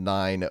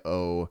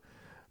 9-0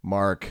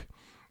 mark.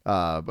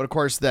 But of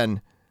course,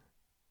 then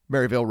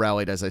Maryville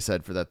rallied, as I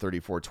said, for that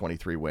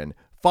 34-23 win.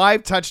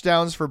 5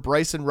 touchdowns for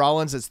Bryson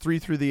Rollins. That's 3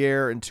 through the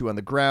air and 2 on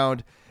the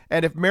ground.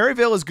 And if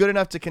Maryville is good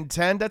enough to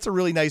contend, that's a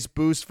really nice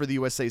boost for the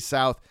USA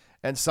South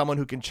and someone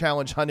who can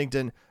challenge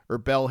Huntington or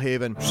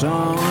Bellhaven.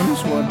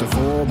 Son's what the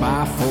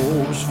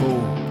 4x4's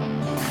for.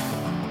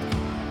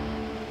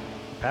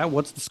 Pat,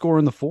 what's the score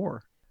in the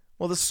 4?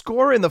 Well, the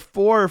score in the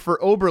 4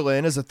 for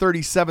Oberlin is a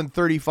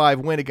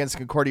 37-35 win against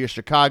Concordia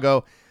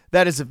Chicago.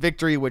 That is a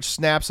victory which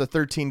snaps a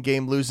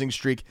 13-game losing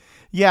streak.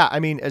 Yeah, I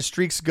mean, as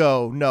streaks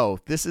go, no,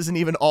 this isn't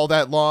even all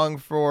that long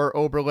for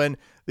Oberlin.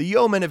 The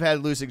Yeomen have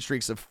had losing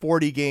streaks of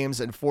 40 games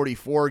and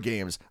 44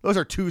 games. Those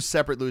are 2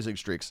 separate losing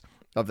streaks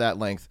of that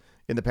length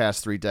in the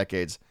past 3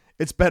 decades.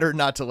 It's better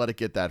not to let it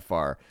get that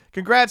far.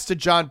 Congrats to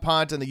John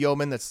Pont and the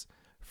Yeomen. That's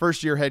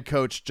first-year head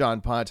coach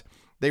John Pont.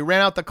 They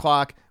ran out the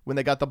clock when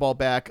they got the ball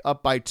back,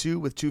 up by 2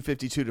 with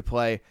 2:52 to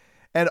play.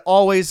 And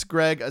always,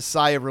 Greg, a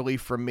sigh of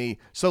relief from me.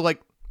 So,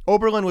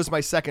 Oberlin was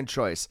my second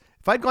choice.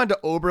 If I'd gone to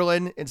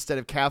Oberlin instead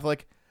of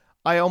Catholic,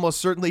 I almost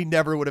certainly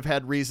never would have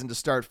had reason to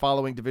start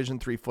following Division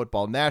III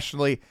football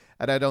nationally,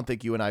 and I don't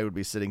think you and I would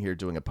be sitting here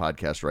doing a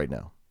podcast right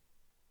now.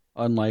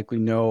 Unlikely,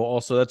 no.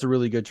 Also, that's a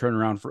really good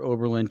turnaround for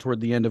Oberlin.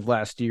 Toward the end of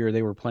last year,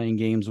 they were playing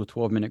games with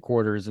 12-minute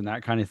quarters and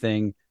that kind of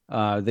thing.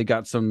 They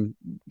got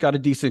a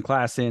decent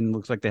class in.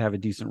 Looks like they have a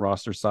decent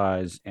roster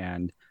size,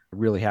 and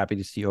really happy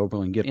to see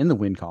Oberlin get in the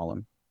win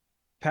column.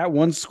 Pat,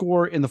 one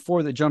score in the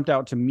 4 that jumped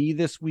out to me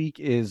this week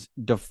is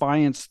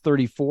Defiance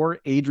 34,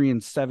 Adrian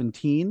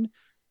 17,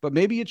 but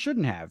maybe it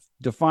shouldn't have.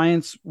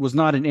 Defiance was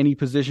not in any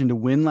position to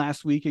win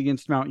last week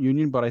against Mount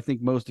Union, but I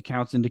think most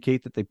accounts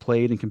indicate that they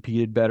played and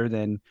competed better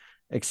than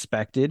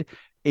expected.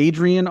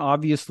 Adrian,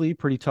 obviously,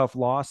 pretty tough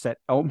loss at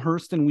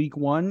Elmhurst in week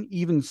 1.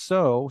 Even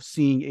so,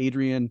 seeing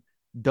Adrian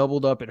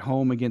doubled up at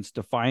home against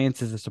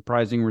Defiance is a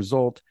surprising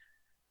result.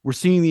 We're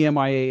seeing the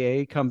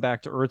MIAA come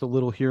back to earth a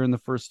little here in the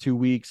first 2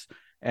 weeks,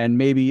 and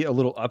maybe a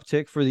little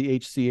uptick for the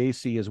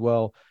HCAC as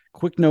well.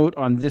 Quick note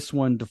on this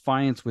one,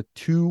 Defiance with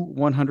 2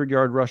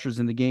 100-yard rushers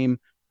in the game.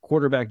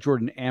 Quarterback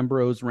Jordan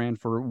Ambrose ran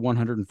for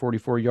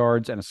 144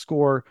 yards and a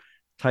score.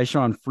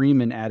 Tyshawn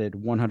Freeman added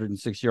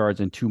 106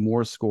 yards and 2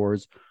 more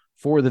scores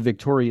for the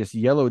victorious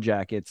Yellow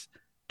Jackets.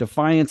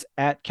 Defiance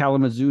at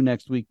Kalamazoo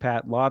next week,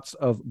 Pat. Lots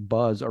of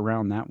buzz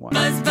around that one.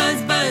 Buzz,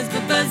 buzz, buzz,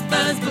 buzz,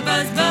 buzz, buzz,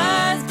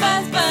 buzz, buzz,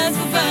 buzz, buzz,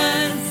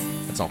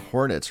 buzz. That's a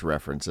Hornets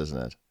reference, isn't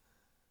it?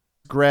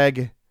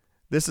 Greg,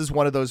 this is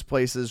one of those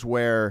places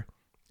where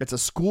it's a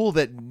school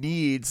that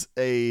needs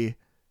a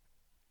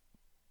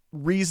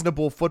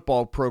reasonable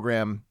football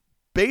program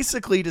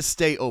basically to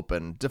stay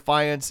open.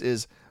 Defiance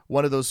is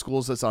one of those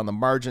schools that's on the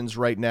margins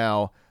right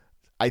now.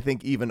 I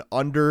think even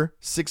under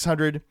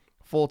 600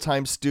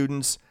 full-time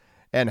students,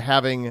 and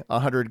having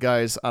 100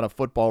 guys on a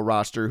football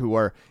roster who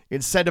are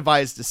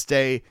incentivized to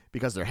stay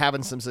because they're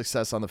having some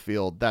success on the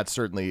field, that's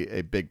certainly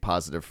a big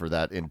positive for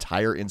that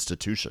entire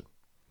institution.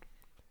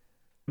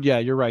 Yeah,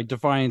 you're right.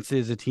 Defiance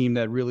is a team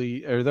that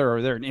really, or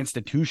they're an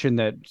institution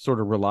that sort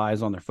of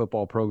relies on their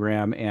football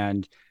program,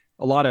 and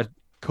a lot of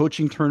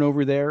coaching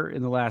turnover there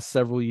in the last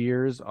several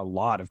years. A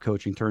lot of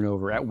coaching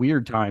turnover at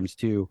weird times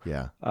too.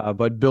 Yeah.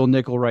 But Bill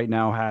Nickel right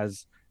now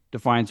has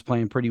Defiance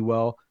playing pretty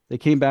well. They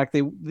came back.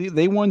 They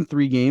won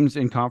 3 games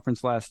in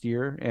conference last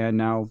year, and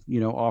now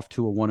off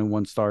to a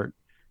 1-1 start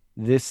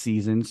this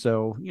season.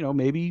 So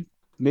maybe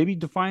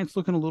Defiance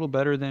looking a little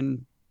better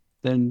than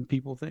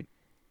people think.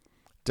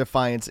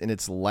 Defiance in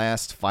its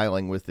last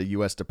filing with the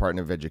U.S.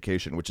 Department of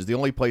Education, which is the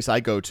only place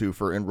I go to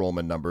for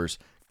enrollment numbers,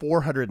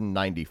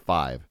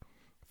 495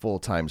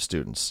 full-time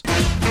students.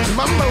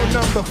 Mambo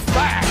number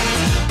 5.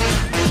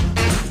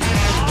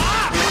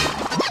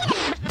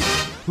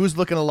 Who's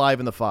looking alive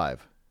in the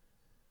 5?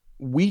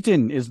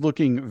 Wheaton is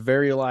looking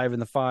very alive in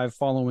the 5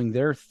 following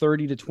their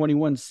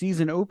 30-21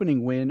 season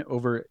opening win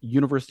over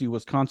University of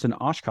Wisconsin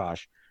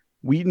Oshkosh.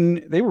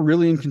 Wheaton, they were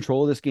really in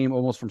control of this game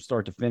almost from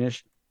start to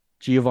finish.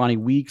 Giovanni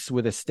Weeks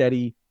with a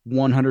steady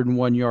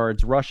 101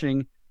 yards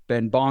rushing.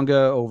 Ben Bonga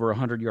over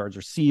 100 yards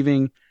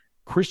receiving.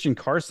 Christian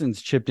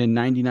Carson's chipped in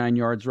 99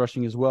 yards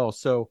rushing as well.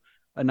 So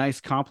a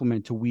nice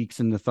compliment to Weeks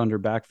in the Thunder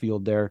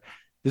backfield there.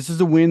 This is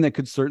a win that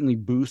could certainly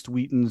boost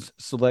Wheaton's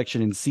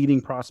selection and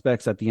seeding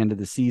prospects at the end of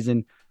the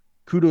season.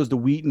 Kudos to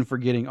Wheaton for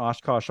getting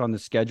Oshkosh on the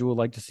schedule. I'd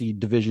like to see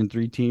Division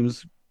III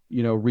teams,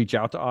 reach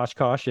out to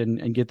Oshkosh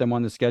and get them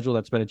on the schedule.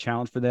 That's been a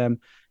challenge for them.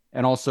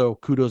 And also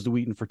kudos to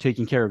Wheaton for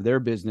taking care of their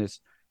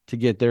business to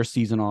get their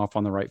season off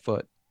on the right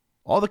foot.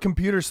 All the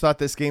computers thought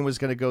this game was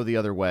going to go the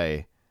other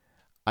way.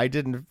 I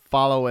didn't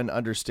follow and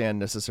understand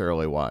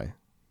necessarily why.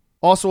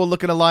 Also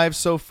looking alive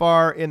so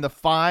far in the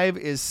 5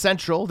 is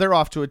Central. They're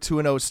off to a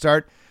 2-0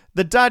 start.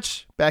 The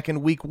Dutch, back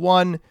in week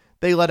 1,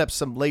 they let up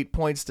some late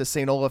points to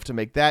St. Olaf to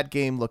make that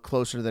game look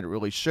closer than it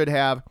really should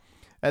have.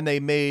 And they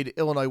made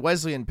Illinois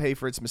Wesleyan pay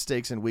for its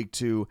mistakes in week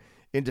 2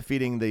 in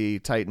defeating the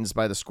Titans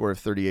by the score of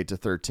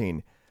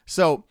 38-13.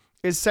 So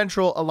is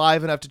Central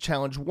alive enough to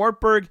challenge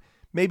Wartburg?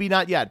 Maybe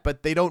not yet,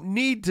 but they don't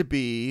need to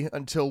be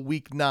until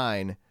week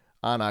 9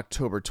 on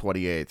October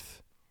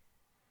 28th.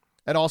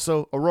 And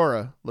also,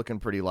 Aurora looking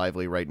pretty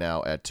lively right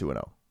now at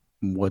 2-0.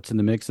 What's in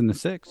the mix in the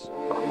 6? 6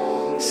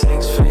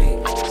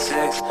 feet,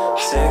 6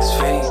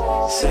 feet,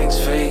 6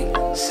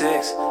 feet,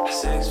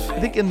 6 feet. I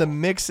think in the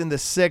mix in the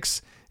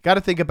 6, got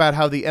to think about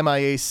how the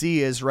MIAC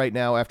is right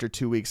now after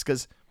 2 weeks,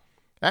 because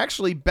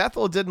actually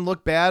Bethel didn't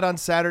look bad on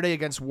Saturday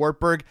against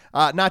Wartburg.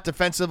 Not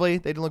defensively.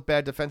 They didn't look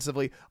bad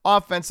defensively.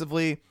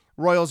 Offensively,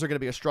 Royals are going to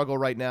be a struggle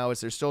right now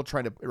as they're still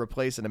trying to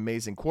replace an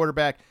amazing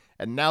quarterback,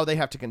 and now they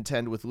have to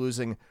contend with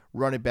losing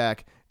running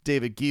back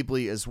David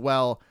Geebley as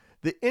well.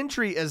 The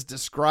injury as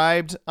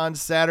described on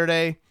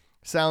Saturday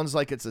sounds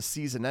like it's a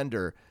season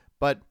ender,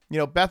 but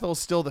Bethel's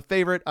still the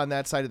favorite on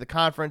that side of the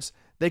conference.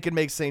 They can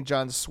make St.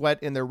 John's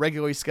sweat in their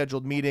regularly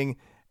scheduled meeting,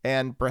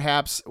 and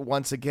perhaps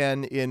once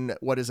again in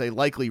what is a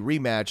likely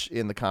rematch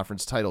in the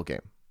conference title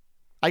game.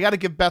 I got to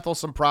give Bethel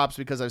some props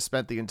because I've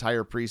spent the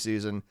entire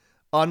preseason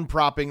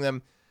unpropping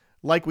them.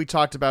 Like we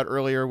talked about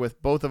earlier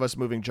with both of us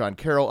moving John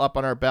Carroll up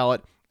on our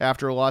ballot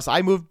after a loss,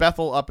 I moved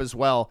Bethel up as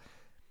well.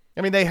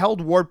 I mean, they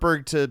held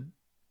Wartburg to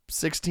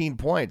 16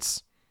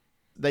 points.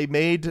 They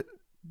made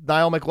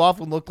Niall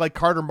McLaughlin look like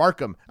Carter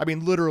Markham. I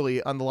mean,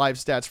 literally on the live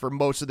stats for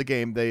most of the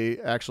game, they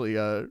actually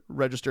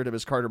registered him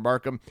as Carter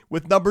Markham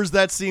with numbers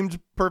that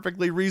seemed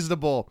perfectly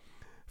reasonable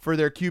for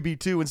their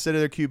QB2 instead of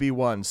their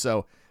QB1.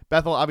 So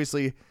Bethel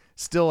obviously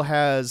still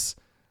has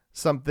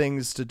some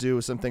things to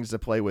do, some things to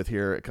play with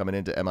here coming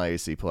into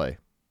MIAC play.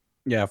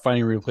 Yeah,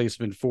 finding a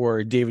replacement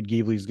for David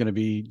Geabley is going to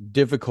be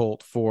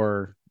difficult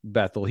for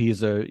Bethel.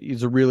 He's a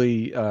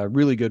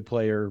really good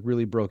player,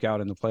 really broke out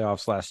in the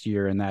playoffs last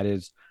year, and that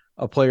is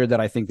a player that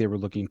I think they were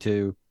looking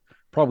to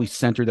probably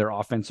center their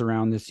offense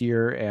around this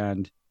year.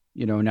 And,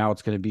 now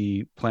it's going to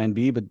be plan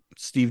B, but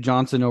Steve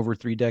Johnson, over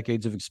 3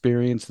 decades of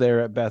experience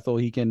there at Bethel,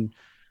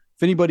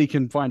 if anybody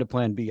can find a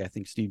plan B, I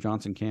think Steve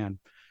Johnson can.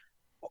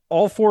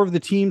 All 4 of the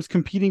teams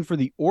competing for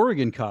the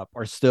Oregon Cup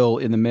are still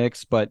in the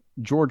mix, but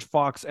George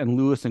Fox and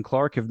Lewis and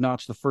Clark have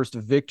notched the first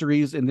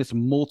victories in this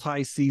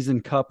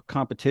multi-season cup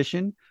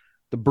competition.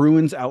 The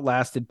Bruins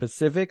outlasted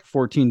Pacific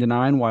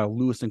 14-9, while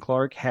Lewis and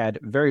Clark had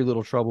very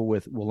little trouble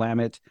with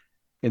Willamette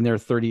in their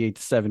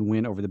 38-7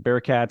 win over the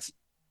Bearcats.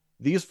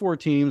 These 4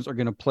 teams are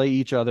going to play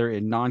each other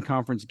in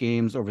non-conference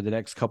games over the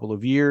next couple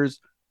of years,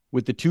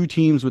 with the 2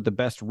 teams with the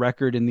best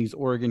record in these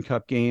Oregon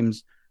Cup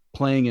games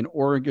playing an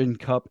Oregon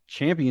Cup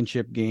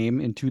championship game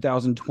in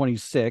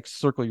 2026.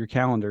 Circle your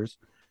calendars.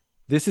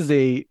 This is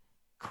a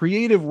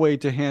creative way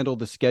to handle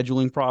the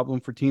scheduling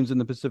problem for teams in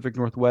the Pacific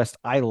Northwest.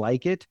 I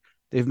like it.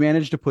 They've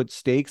managed to put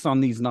stakes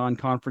on these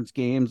non-conference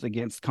games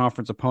against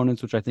conference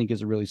opponents, which I think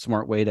is a really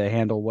smart way to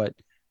handle what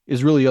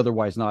is really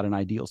otherwise not an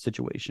ideal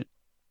situation.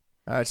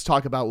 Let's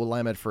talk about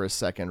Willamette for a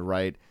second,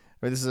 right?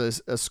 I mean, this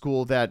is a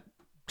school that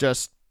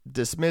just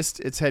dismissed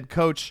its head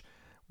coach.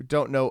 We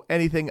don't know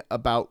anything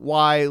about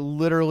why.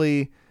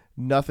 Literally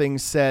nothing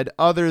said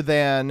other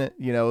than,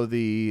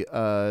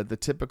 the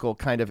typical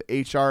kind of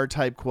HR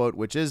type quote,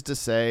 which is to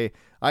say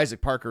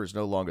Isaac Parker is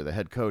no longer the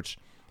head coach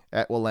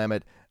at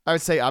Willamette. I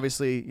would say,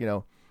 obviously,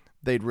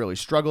 they'd really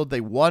struggled.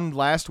 They won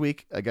last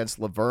week against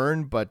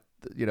Laverne, but,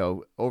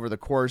 over the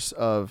course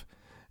of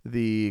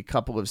the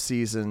couple of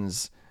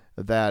seasons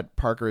that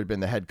Parker had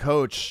been the head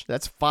coach,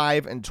 that's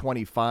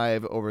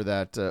 5-25 over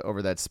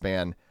that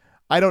span.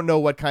 I don't know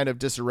what kind of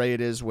disarray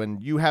it is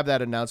when you have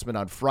that announcement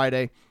on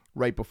Friday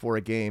right before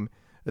a game,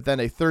 but then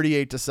a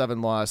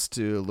 38-7 loss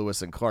to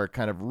Lewis and Clark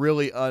kind of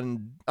really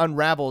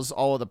unravels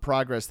all of the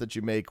progress that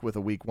you make with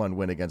a week 1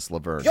 win against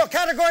Laverne. Your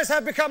categories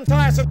have become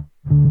tiresome.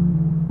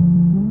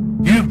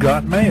 You've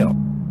got mail.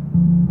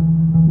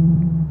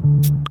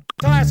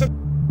 Tiresome.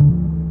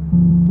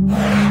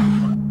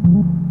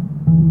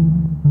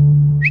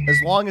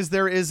 As long as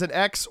there is an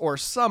X or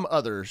some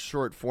other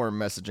short-form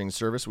messaging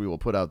service, we will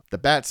put out the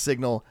bat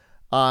signal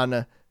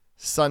on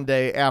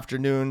Sunday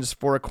afternoons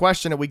for a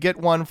question. And we get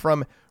one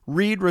from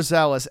Reed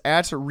Rosales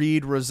at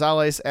Reed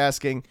Rosales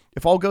asking,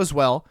 if all goes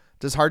well,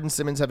 does Hardin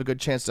Simmons have a good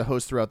chance to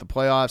host throughout the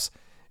playoffs?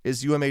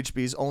 Is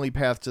UMHB's only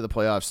path to the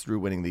playoffs through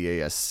winning the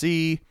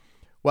ASC?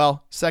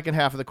 Well, second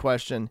half of the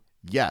question,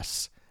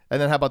 yes.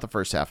 And then how about the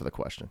first half of the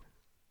question?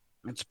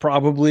 It's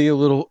probably a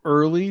little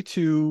early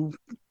to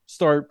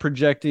start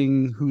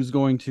projecting who's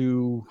going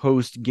to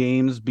host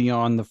games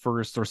beyond the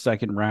first or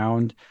second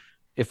round.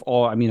 If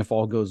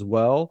all goes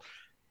well,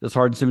 does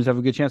Hardin Simmons have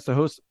a good chance to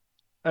host?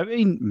 I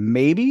mean,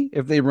 maybe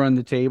if they run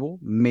the table,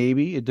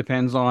 maybe. It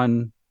depends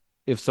on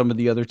if some of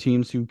the other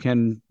teams who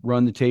can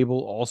run the table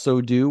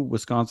also do.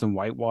 Wisconsin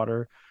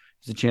Whitewater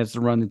has a chance to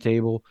run the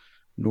table.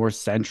 North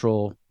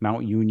Central,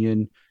 Mount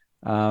Union.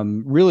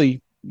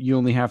 Really, you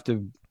only have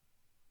to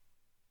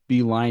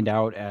be lined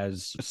out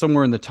as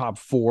somewhere in the top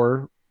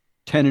 4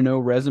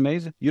 10-0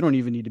 resumes. You don't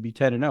even need to be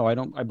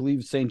 10-0. I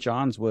believe St.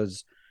 John's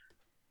was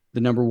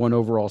the number 1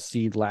 overall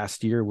seed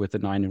last year with a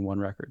 9-1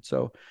 record.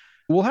 So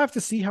we'll have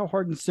to see how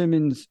Hardin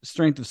Simmons'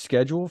 strength of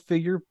schedule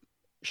figure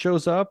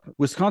shows up.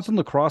 Wisconsin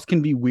lacrosse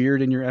can be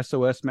weird in your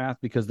SOS math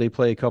because they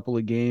play a couple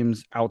of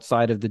games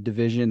outside of the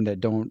division that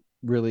don't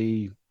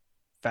really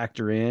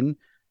factor in.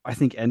 I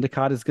think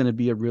Endicott is going to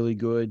be a really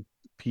good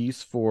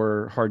piece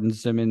for Hardin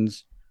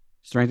Simmons'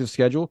 strength of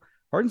schedule.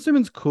 Hardin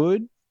Simmons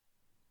could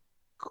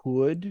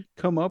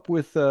come up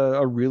with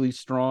a really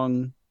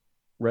strong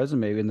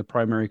resume in the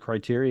primary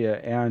criteria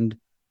and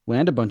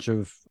land a bunch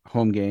of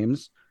home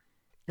games.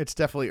 It's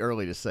definitely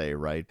early to say,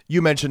 right?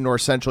 You mentioned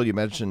North Central, you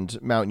mentioned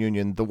Mount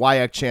Union. The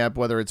WIAC champ,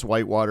 whether it's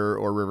Whitewater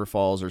or River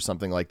Falls or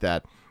something like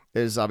that,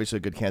 is obviously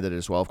a good candidate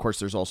as well. Of course,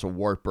 there's also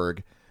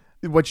Wartburg.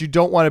 What you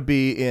don't want to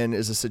be in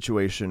is a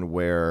situation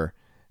where,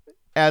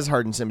 as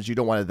Hardin Simmons, you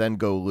don't want to then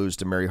go lose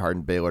to Mary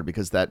Hardin Baylor,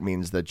 because that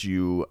means that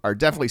you are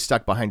definitely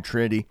stuck behind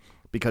Trinity,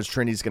 because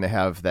Trinity's going to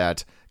have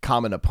that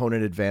common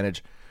opponent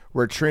advantage,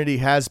 where Trinity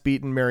has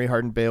beaten Mary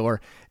Hardin Baylor,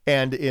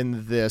 and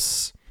in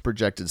this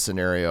projected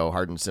scenario,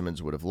 Hardin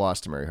Simmons would have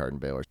lost to Mary Hardin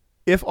Baylor.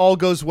 If all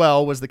goes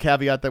well was the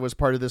caveat that was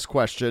part of this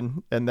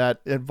question, and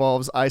that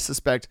involves, I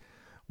suspect,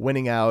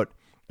 winning out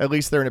at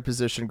least they're in a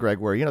position, Greg,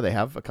 where, they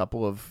have a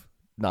couple of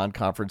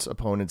non-conference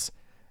opponents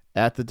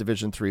at the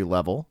Division III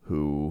level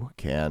who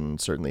can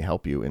certainly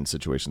help you in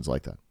situations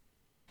like that.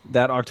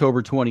 That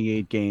October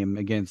 28 game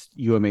against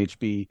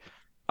UMHB,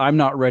 I'm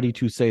not ready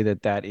to say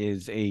that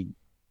is a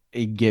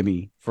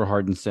gimme for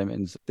Hardin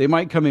Simmons. They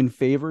might come in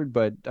favored,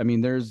 but I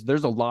mean, there's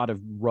a lot of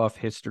rough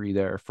history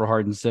there for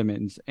Hardin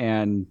Simmons,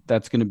 and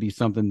that's going to be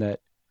something that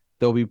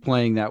they'll be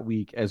playing that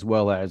week, as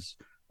well as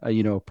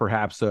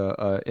perhaps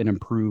an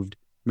improved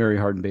Mary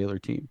Hardin Baylor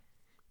team.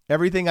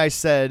 Everything I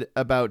said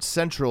about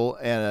Central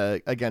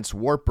and against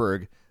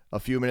Wartburg a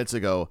few minutes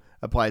ago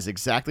applies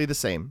exactly the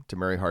same to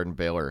Mary Hardin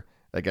Baylor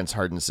against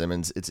Hardin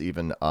Simmons. It's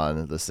even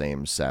on the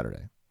same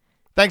Saturday.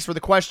 Thanks for the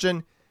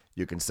question.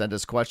 You can send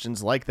us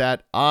questions like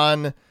that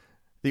on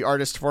the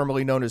artist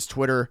formerly known as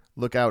Twitter.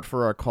 Look out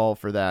for our call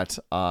for that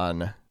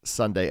on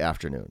Sunday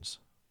afternoons.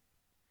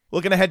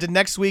 Looking ahead to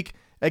next week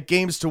at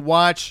games to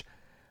watch,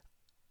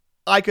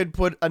 I could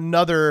put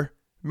another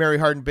Mary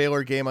Hardin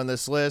Baylor game on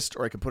this list,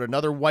 or I could put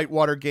another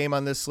Whitewater game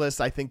on this list.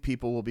 I think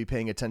people will be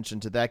paying attention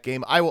to that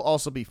game. I will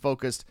also be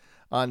focused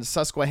on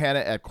Susquehanna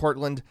at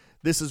Cortland.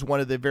 This is one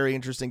of the very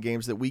interesting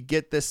games that we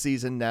get this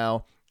season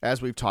now.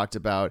 As we've talked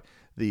about,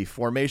 the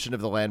formation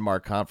of the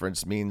Landmark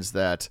Conference means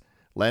that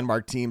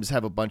Landmark teams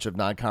have a bunch of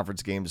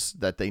non-conference games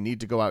that they need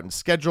to go out and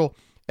schedule.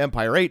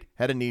 Empire 8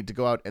 had a need to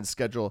go out and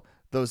schedule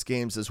those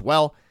games as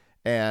well.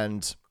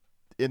 And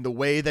in the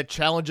way that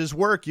challenges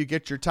work, you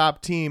get your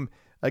top team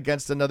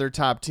against another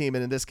top team.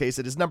 And in this case,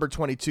 it is number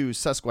 22,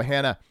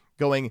 Susquehanna,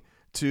 going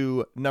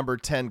to number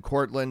 10,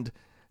 Cortland.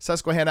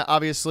 Susquehanna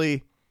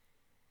obviously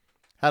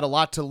had a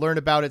lot to learn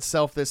about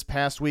itself this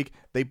past week.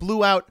 They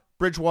blew out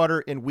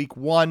Bridgewater in week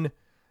 1.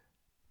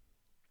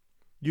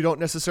 You don't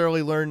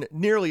necessarily learn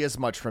nearly as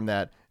much from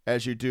that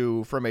as you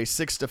do from a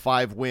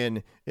 6-5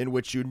 win in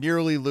which you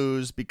nearly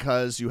lose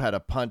because you had a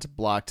punt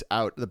blocked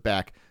out the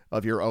back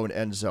of your own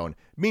end zone.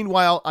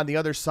 Meanwhile, on the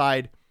other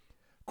side,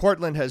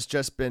 Cortland has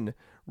just been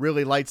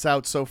really lights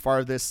out so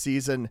far this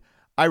season.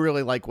 I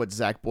really like what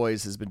Zach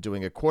Boyes has been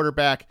doing at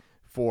quarterback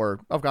for,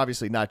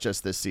 obviously not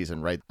just this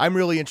season, right? I'm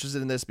really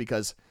interested in this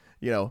because,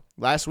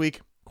 last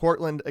week,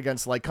 Cortland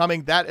against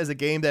Lycoming, that is a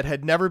game that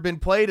had never been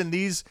played, and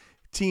these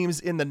teams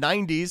in the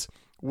 90s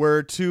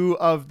were two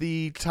of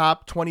the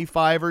top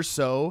 25 or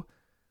so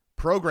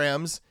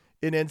programs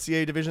in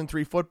NCAA Division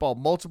III football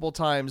multiple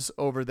times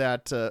over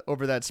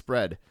that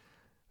spread.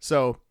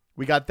 So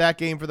we got that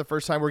game for the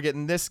first time. We're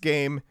getting this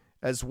game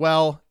as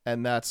well,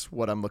 and that's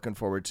what I'm looking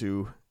forward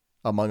to,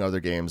 among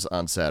other games,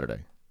 on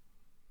Saturday.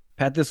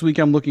 Pat, this week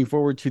I'm looking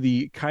forward to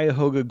the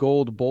Cuyahoga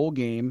Gold Bowl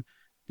game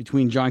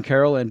between John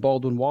Carroll and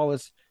Baldwin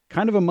Wallace.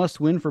 Kind of a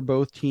must-win for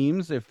both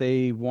teams if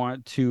they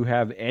want to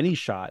have any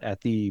shot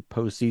at the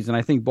postseason.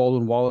 I think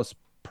Baldwin Wallace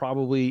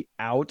probably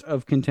out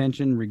of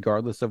contention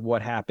regardless of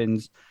what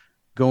happens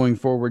going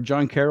forward.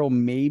 John Carroll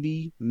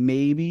maybe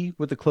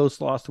with a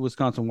close loss to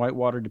Wisconsin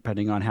Whitewater,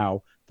 depending on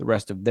how the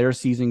rest of their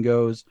season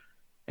goes,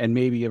 and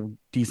maybe a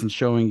decent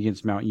showing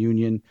against Mount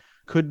Union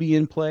could be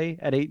in play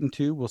at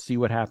 8-2. We'll see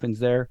what happens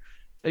there.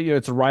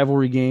 It's a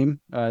rivalry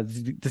game.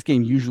 This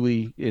game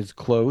usually is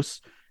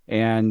close.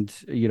 And,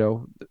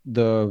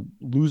 the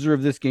loser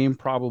of this game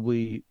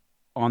probably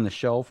on the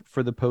shelf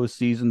for the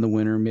postseason, the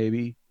winner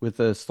maybe with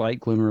a slight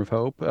glimmer of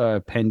hope,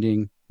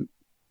 pending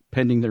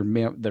their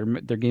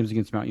games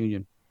against Mount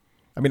Union.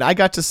 I mean, I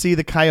got to see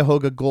the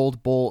Cuyahoga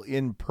Gold Bowl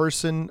in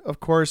person, of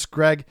course,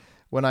 Greg,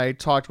 when I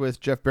talked with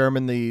Jeff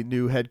Behrman, the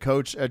new head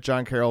coach at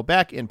John Carroll,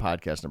 back in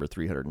podcast number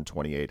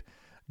 328.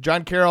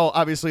 John Carroll,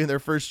 obviously in their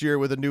first year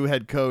with a new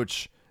head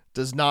coach,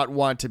 does not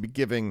want to be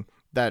giving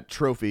that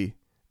trophy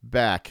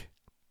back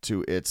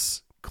to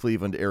its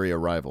Cleveland area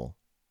rival.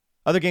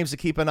 Other games to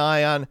keep an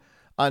eye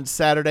on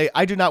Saturday.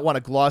 I do not want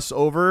to gloss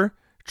over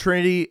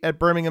Trinity at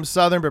Birmingham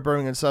Southern, but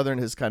Birmingham Southern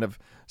has kind of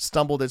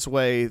stumbled its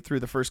way through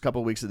the first couple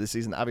of weeks of the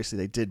season. Obviously,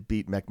 they did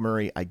beat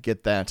McMurray. I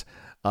get that.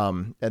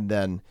 And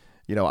then,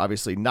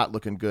 obviously not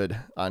looking good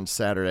on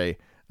Saturday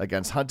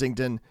against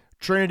Huntington.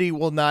 Trinity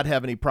will not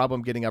have any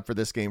problem getting up for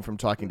this game from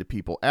talking to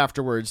people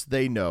afterwards.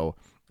 They know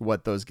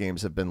what those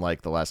games have been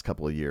like the last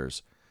couple of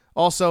years.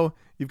 Also,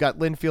 you've got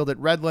Linfield at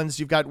Redlands.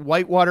 You've got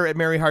Whitewater at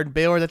Mary Hardin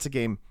Baylor. That's a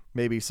game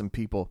maybe some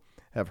people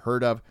have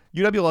heard of.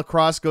 UW La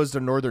Crosse goes to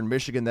Northern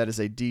Michigan. That is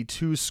a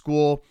D2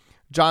 school.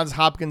 Johns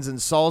Hopkins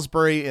and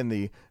Salisbury in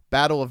the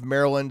Battle of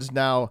Maryland.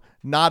 Now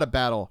not a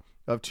battle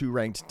of two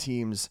ranked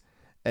teams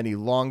any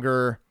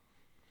longer.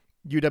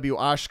 UW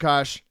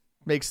Oshkosh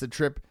makes the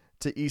trip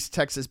to East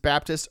Texas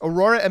Baptist.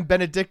 Aurora and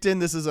Benedictine.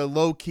 This is a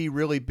low-key,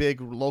 really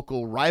big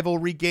local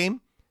rivalry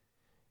game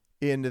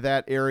in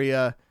that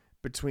area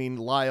between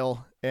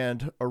Lisle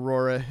and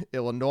Aurora,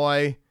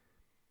 Illinois.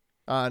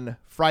 On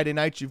Friday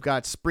night, you've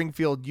got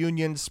Springfield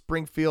Union.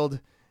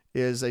 Springfield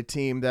is a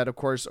team that, of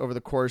course, over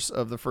the course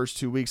of the first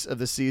 2 weeks of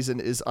the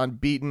season is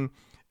unbeaten.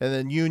 And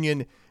then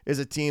Union is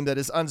a team that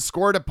is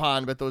unscored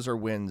upon, but those are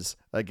wins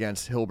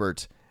against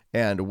Hilbert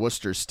and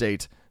Worcester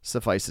State.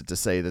 Suffice it to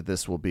say that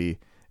this will be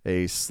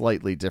a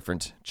slightly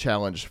different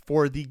challenge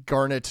for the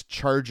Garnet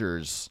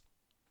Chargers.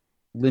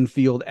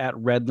 Linfield at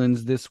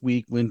Redlands this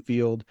week.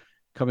 Linfield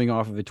coming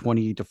off of a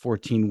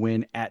 28-14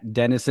 win at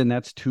Denison.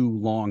 That's 2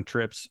 long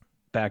trips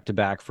back to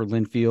back for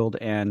Linfield.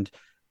 And,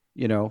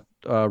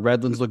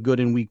 Redlands look good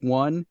in week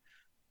 1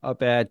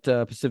 up at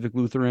Pacific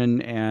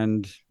Lutheran.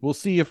 And we'll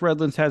see if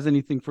Redlands has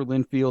anything for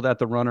Linfield at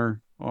the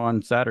Runner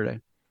on Saturday.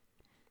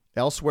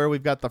 Elsewhere,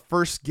 we've got the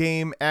first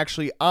game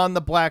actually on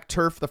the black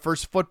turf, the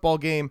first football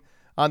game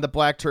on the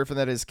black turf, and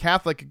that is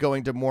Catholic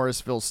going to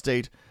Morrisville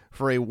State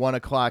for a 1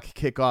 o'clock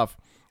kickoff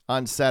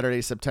on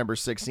Saturday, September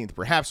 16th.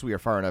 Perhaps we are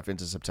far enough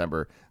into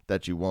September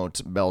that you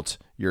won't melt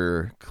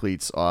your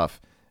cleats off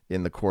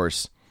in the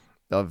course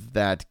of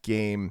that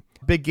game.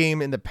 Big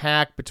game in the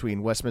pack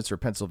between Westminster,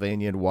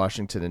 Pennsylvania, and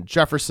Washington and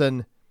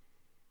Jefferson.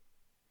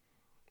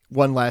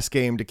 One last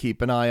game to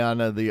keep an eye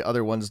on. The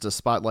other ones to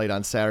spotlight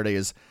on Saturday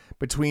is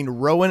between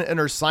Rowan and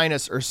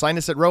Ursinus.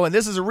 Ursinus at Rowan.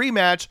 This is a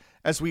rematch,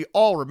 as we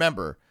all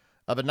remember,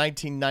 of a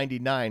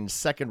 1999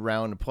 second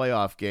round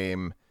playoff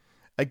game.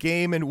 A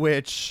game in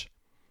which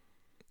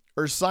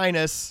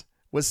Ursinus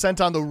was sent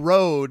on the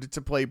road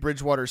to play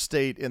Bridgewater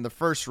State in the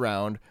first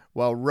round,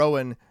 while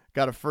Rowan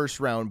got a first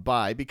round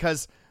bye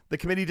because the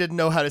committee didn't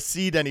know how to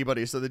seed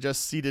anybody, so they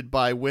just seeded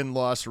by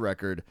win-loss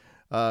record.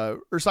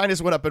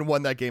 Ursinus went up and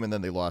won that game, and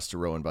then they lost to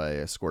Rowan by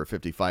a score of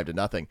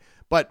 55-0.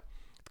 But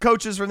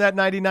coaches from that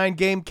 99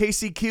 game,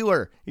 Casey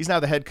Keeler, he's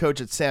now the head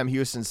coach at Sam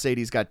Houston State.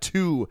 He's got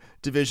 2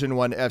 Division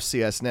I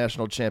FCS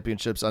national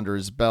championships under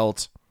his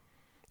belt,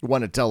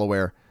 one at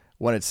Delaware,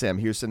 one at Sam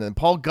Houston. And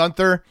Paul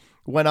Gunther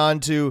went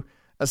on to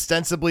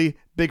ostensibly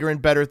bigger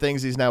and better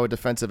things. He's now a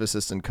defensive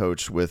assistant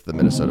coach with the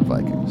Minnesota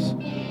Vikings.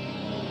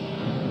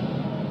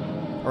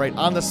 All right,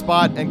 On the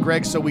Spot. And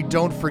Greg, so we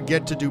don't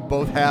forget to do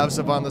both halves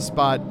of On the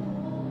Spot,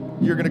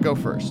 you're going to go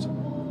first.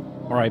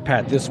 All right,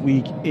 Pat, this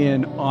week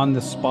in On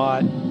the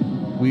Spot,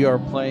 we are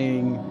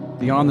playing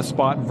the On the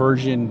Spot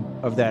version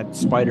of that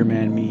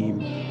Spider-Man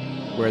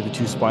meme where the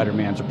 2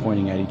 Spider-Mans are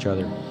pointing at each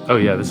other. Oh,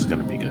 yeah, this is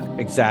going to be good.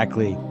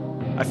 Exactly.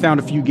 I found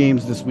a few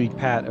games this week,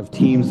 Pat, of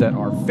teams that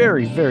are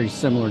very, very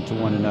similar to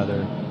one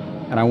another,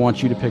 and I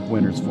want you to pick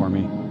winners for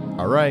me.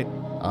 All right.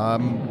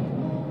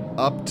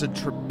 Up to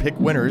pick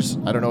winners.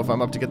 I don't know if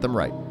I'm up to get them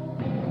right.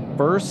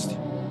 First,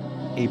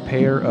 a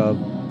pair of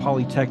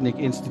Polytechnic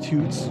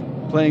institutes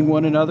playing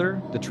one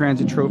another. The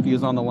Transit Trophy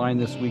is on the line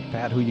this week.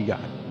 Pat, who you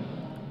got?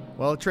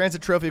 Well, the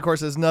Transit Trophy, of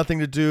course, has nothing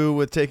to do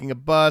with taking a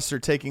bus or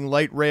taking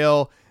light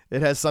rail.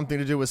 It has something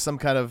to do with some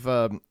kind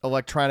of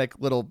electronic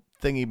little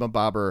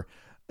thingy-mabobber.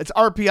 It's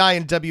RPI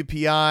and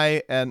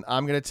WPI, and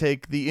I'm going to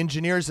take the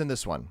engineers in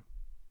this one.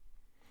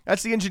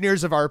 That's the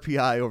engineers of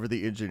RPI over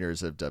the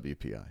engineers of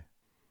WPI.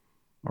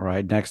 All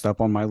right, next up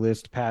on my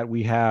list, Pat,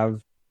 we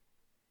have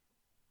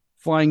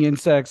Flying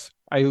Insects.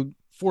 I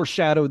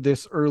foreshadowed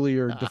this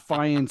earlier.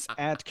 Defiance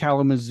at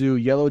Kalamazoo.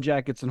 Yellow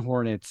Jackets and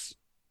Hornets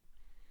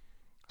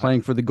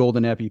playing for the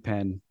Golden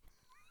EpiPen.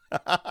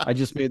 I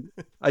just made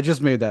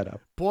that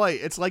up. Boy,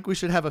 it's like we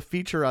should have a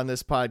feature on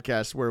this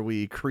podcast where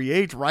we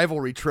create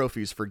rivalry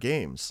trophies for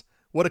games.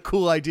 What a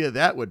cool idea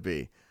that would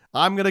be.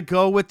 I'm going to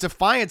go with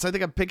Defiance. I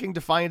think I'm picking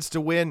Defiance to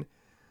win.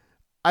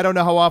 I don't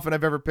know how often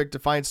I've ever picked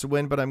Defiance to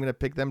win, but I'm going to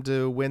pick them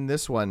to win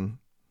this one.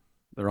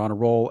 They're on a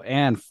roll.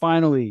 And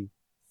finally,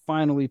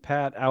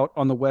 Pat, out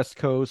on the West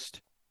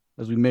Coast,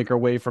 as we make our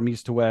way from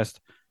east to west,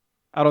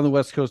 out on the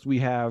West Coast, we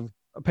have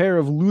a pair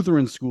of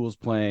Lutheran schools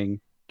playing,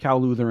 Cal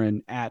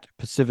Lutheran at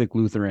Pacific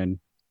Lutheran.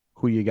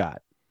 Who you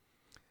got?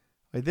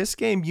 This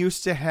game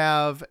used to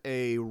have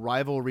a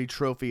rivalry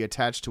trophy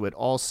attached to it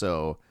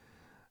also.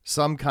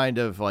 Some kind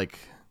of like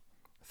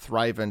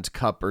Thrivent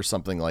Cup or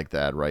something like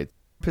that, right?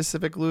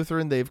 Pacific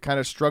Lutheran, they've kind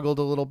of struggled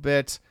a little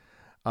bit.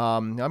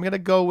 I'm going to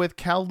go with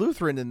Cal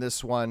Lutheran in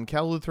this one.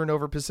 Cal Lutheran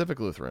over Pacific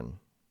Lutheran.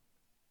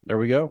 There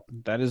we go.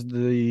 That is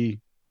the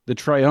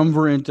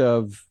triumvirate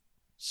of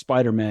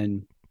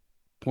Spider-Men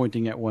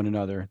pointing at one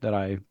another that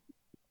I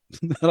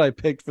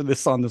picked for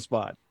this On the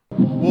Spot.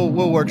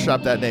 We'll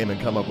workshop that name and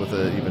come up with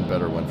an even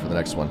better one for the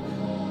next one.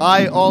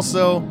 I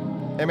also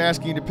am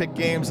asking you to pick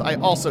games. I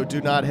also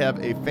do not have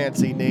a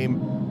fancy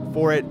name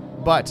for it,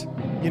 but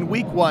in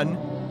week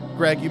 1,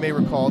 Greg, you may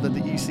recall that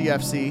the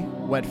ECFC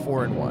went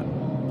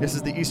 4-1. This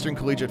is the Eastern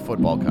Collegiate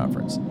Football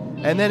Conference.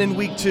 And then in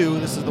week 2,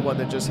 this is the one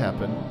that just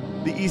happened,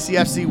 the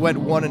ECFC went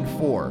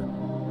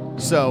 1-4.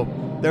 So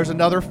there's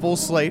another full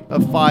slate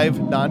of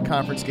 5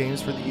 non-conference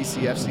games for the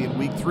ECFC in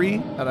week 3,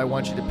 and I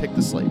want you to pick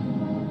the slate.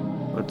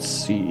 Let's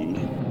see.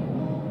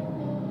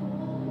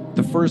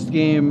 The first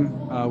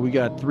game, we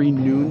got 3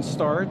 noon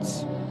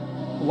starts.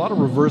 A lot of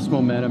reverse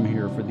momentum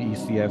here for the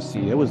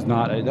ECFC.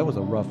 That was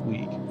a rough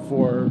week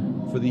for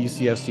the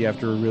ECFC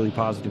after a really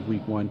positive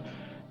week 1.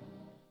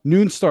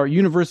 Noon start,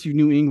 University of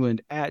New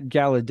England at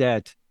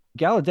Gallaudet.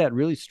 Gallaudet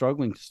really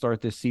struggling to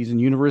start this season.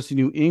 University of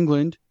New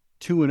England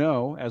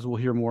 2-0, as we'll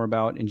hear more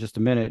about in just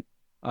a minute.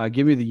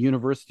 Give me the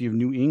University of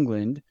New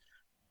England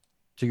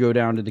to go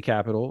down to the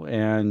capital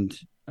and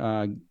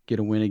get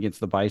a win against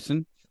the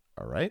Bison.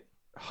 All right.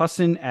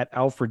 Husson at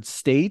Alfred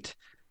State.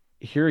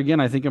 Here again,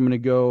 I think I'm going to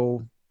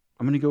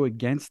go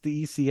against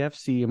the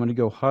ECFC. I'm going to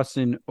go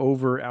Husson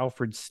over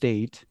Alfred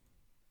State.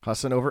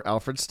 Hassan over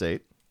Alfred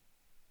State.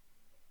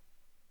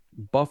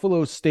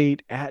 Buffalo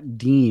State at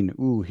Dean.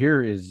 Ooh,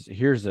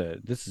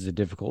 this is a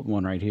difficult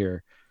one right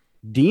here.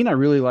 Dean, I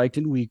really liked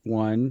in week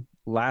 1.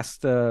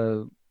 Last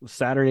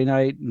Saturday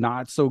night,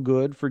 not so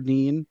good for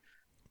Dean.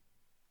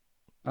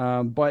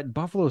 But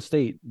Buffalo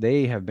State,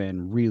 they have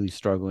been really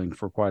struggling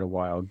for quite a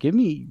while. Give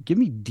me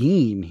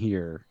Dean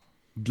here.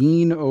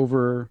 Dean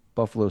over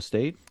Buffalo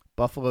State.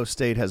 Buffalo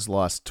State has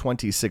lost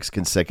 26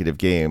 consecutive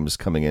games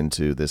coming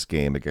into this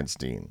game against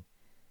Dean.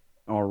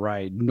 All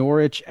right.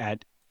 Norwich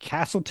at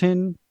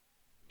Castleton.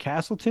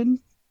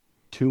 Castleton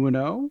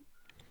 2-0.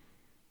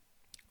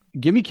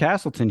 Give me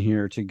Castleton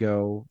here to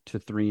go to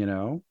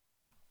 3-0.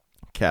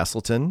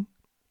 Castleton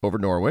over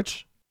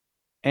Norwich.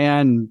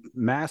 And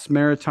Mass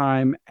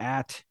Maritime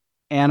at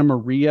Anna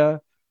Maria.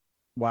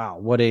 Wow,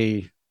 what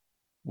a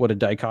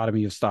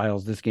dichotomy of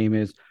styles this game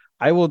is.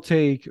 I will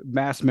take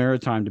Mass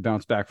Maritime to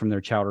bounce back from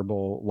their Chowder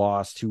Bowl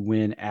loss to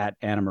win at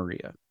Anna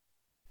Maria.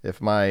 If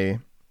my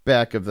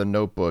back of the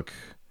notebook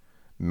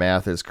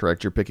math is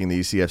correct, you're picking the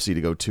ECFC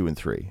to go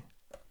 2-3.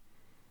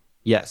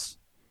 Yes.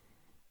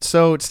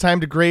 So it's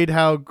time to grade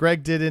how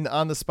Greg did in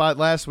On the Spot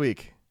last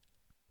week.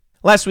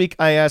 Last week,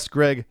 I asked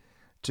Greg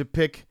to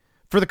pick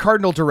for the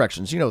cardinal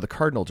directions. You know, the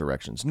cardinal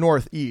directions.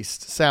 North,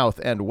 east,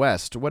 south, and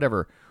west.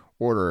 Whatever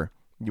order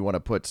you want to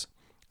put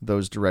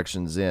those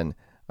directions in.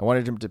 I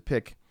wanted him to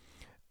pick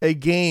a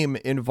game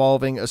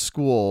involving a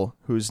school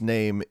whose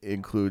name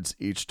includes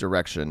each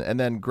direction. And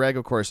then Greg,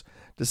 of course,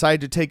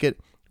 decided to take it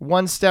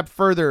one step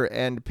further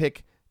and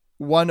pick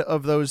one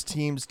of those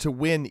teams to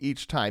win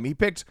each time. He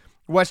picked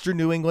Western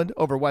New England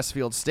over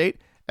Westfield State,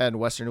 and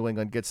Western New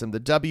England gets him the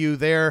W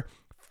there,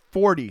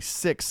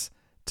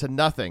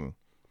 46-0.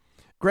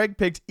 Greg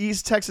picked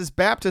East Texas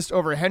Baptist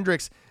over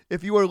Hendrix.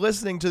 If you were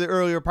listening to the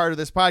earlier part of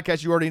this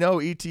podcast, you already know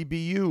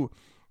ETBU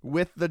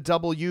with the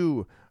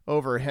W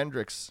over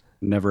Hendrix.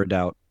 Never a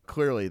doubt.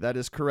 Clearly, that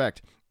is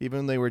correct, even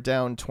when they were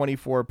down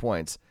 24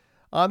 points.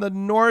 On the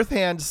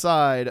north-hand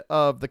side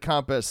of the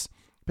compass,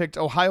 picked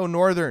Ohio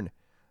Northern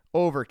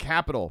over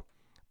Capital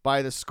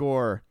by the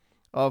score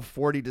of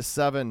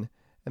 40-7.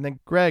 And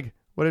then, Greg,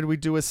 what did we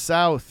do with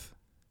South?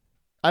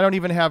 I don't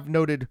even have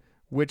noted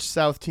which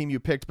South team you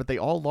picked, but they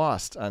all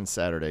lost on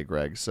Saturday,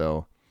 Greg.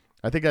 So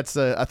I think that's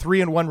a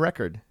 3-1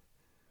 record.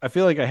 I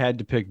feel like I had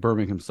to pick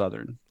Birmingham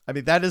Southern. I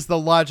mean, that is the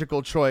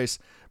logical choice.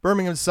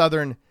 Birmingham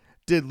Southern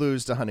did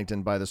lose to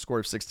Huntington by the score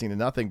of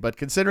 16-0, but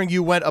considering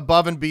you went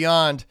above and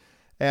beyond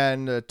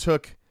and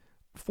took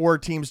 4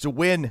 teams to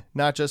win,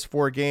 not just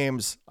 4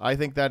 games, I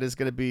think that is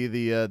going to be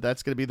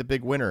the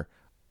big winner.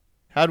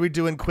 How'd we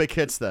do in quick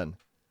hits then?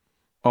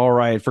 All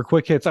right, for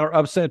quick hits, our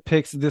upset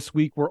picks this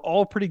week were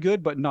all pretty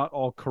good, but not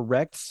all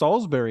correct.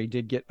 Salisbury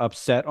did get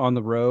upset on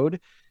the road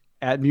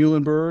at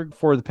Muhlenberg.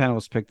 4 of the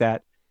panelists picked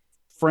that.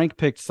 Frank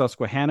picked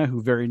Susquehanna,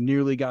 who very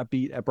nearly got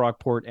beat at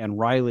Brockport, and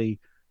Riley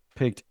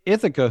picked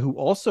Ithaca, who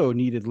also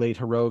needed late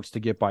heroics to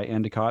get by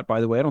Endicott.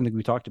 By the way, I don't think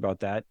we talked about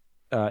that.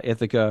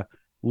 Ithaca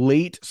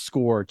late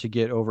score to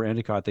get over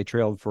Endicott. They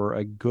trailed for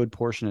a good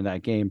portion of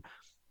that game.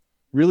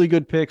 Really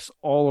good picks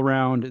all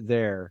around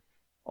there.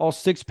 All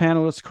 6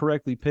 panelists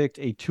correctly picked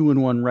a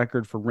 2-1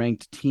 record for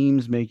ranked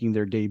teams making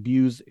their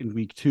debuts in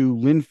week 2.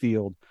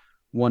 Linfield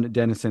won at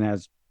Denison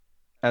as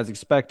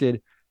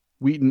expected.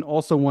 Wheaton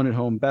also won at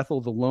home.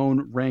 Bethel, the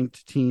lone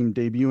ranked team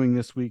debuting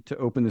this week to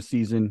open the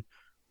season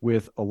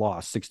with a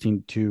loss,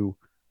 16-2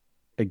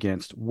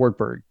 against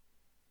Wartburg.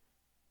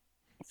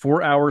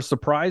 For our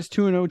surprise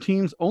 2-0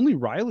 teams, only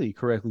Riley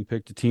correctly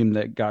picked a team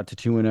that got to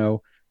 2-0.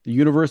 The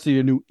University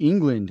of New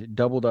England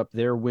doubled up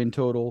their win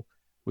total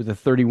with a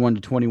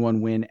 31-21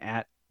 win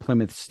at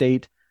Plymouth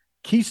State.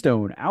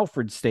 Keystone,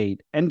 Alfred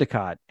State,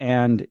 Endicott,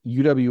 and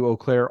UW Eau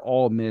Claire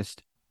all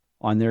missed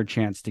on their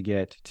chance to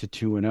get to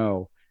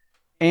 2-0.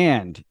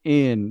 And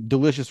in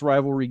delicious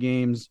rivalry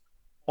games,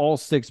 all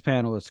 6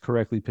 panelists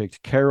correctly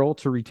picked Carroll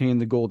to retain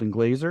the Golden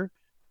Glazer,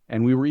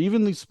 and we were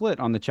evenly split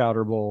on the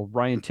Chowder Bowl.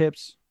 Ryan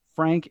Tips,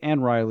 Frank,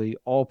 and Riley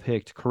all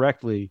picked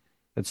correctly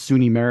that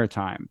SUNY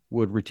Maritime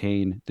would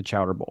retain the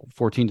Chowder Bowl,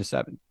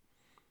 14-7.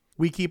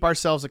 We keep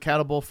ourselves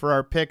accountable for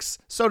our picks.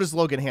 So does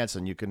Logan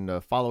Hansen. You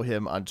can follow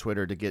him on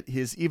Twitter to get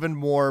his even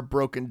more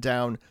broken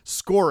down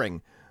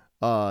scoring.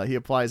 He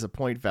applies a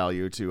point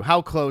value to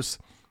how close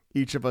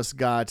each of us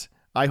got.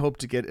 I hope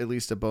to get at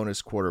least a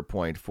bonus quarter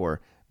point for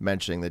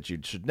mentioning that you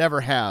should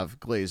never have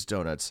glazed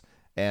donuts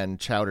and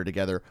chowder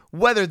together,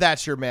 whether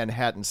that's your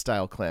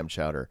Manhattan-style clam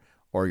chowder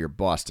or your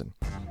Boston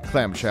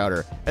clam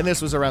chowder. And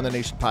this was Around the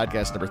Nation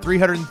podcast number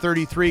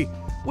 333.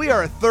 We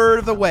are a third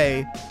of the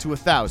way to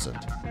 1,000.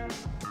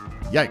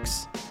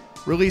 Yikes.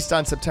 Released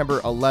on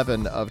September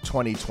 11 of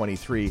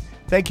 2023.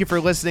 Thank you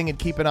for listening and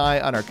keep an eye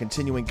on our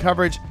continuing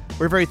coverage.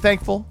 We're very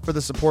thankful for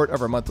the support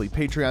of our monthly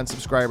Patreon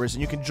subscribers,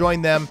 and you can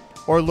join them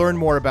or learn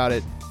more about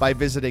it by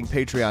visiting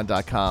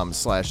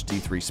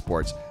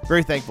patreon.com/D3Sports.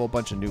 Very thankful. A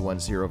bunch of new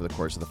ones here over the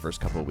course of the first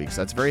couple of weeks.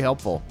 That's very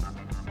helpful.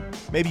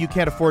 Maybe you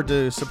can't afford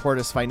to support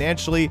us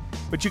financially,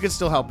 but you can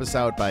still help us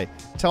out by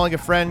telling a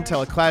friend,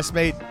 tell a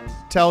classmate,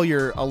 tell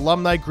your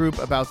alumni group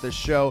about this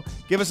show.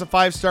 Give us a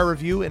 5-star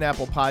review in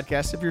Apple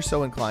Podcasts if you're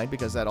so inclined,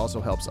 because that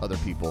also helps other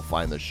people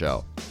find the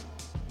show.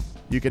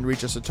 You can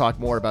reach us to talk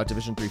more about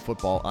Division III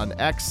football on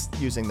X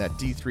using that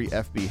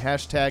D3FB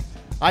hashtag.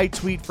 I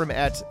tweet from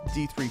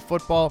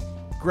 @D3Football.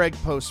 Greg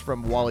posts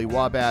from Wally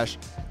Wabash.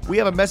 We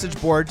have a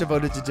message board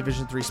devoted to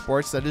Division III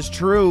sports. That is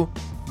true.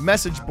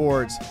 Message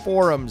boards,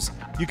 forums.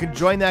 You can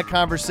join that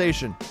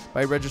conversation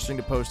by registering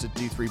to post at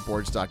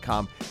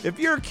d3boards.com. If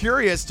you're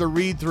curious to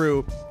read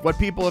through what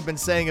people have been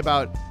saying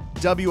about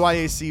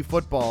WIAC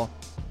football,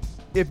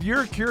 if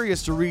you're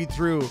curious to read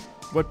through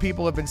what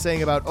people have been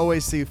saying about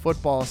OAC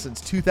football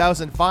since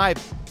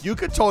 2005, you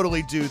could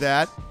totally do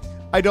that.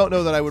 I don't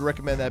know that I would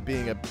recommend that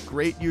being a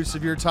great use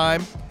of your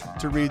time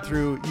to read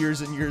through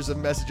years and years of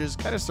messages.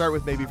 Kind of start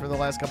with maybe from the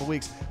last couple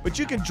weeks. But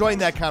you can join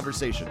that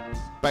conversation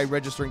by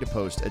registering to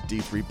post at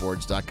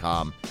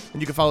d3boards.com.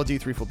 And you can follow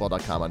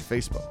d3football.com on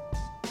Facebook.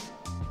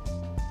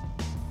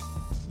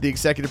 The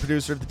executive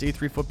producer of the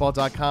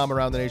D3Football.com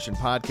Around the Nation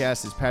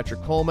podcast is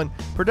Patrick Coleman.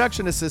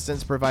 Production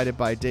assistance provided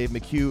by Dave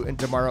McHugh and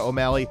Damara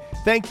O'Malley.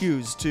 Thank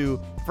yous to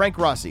Frank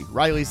Rossi,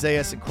 Riley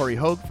Zayas, and Corey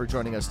Hogue for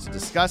joining us to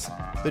discuss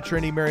the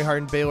Trinity Mary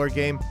Hardin Baylor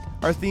game.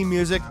 Our theme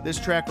music, this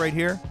track right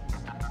here,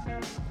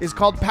 is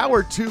called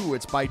Power 2.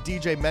 It's by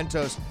DJ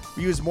Mentos.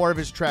 We use more of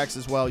his tracks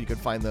as well. You can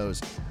find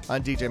those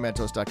on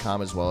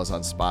djmentos.com as well as on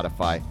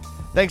Spotify.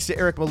 Thanks to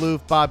Eric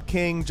Malouf, Bob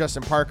King,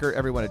 Justin Parker,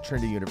 everyone at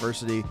Trinity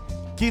University.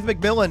 Keith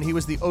McMillan, he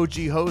was the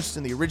OG host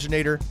and the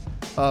originator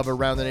of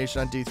Around the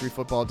Nation on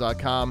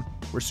D3Football.com.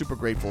 We're super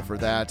grateful for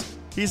that.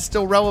 He's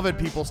still relevant.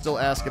 People still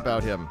ask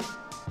about him.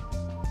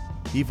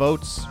 He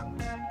votes.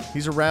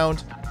 He's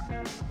around.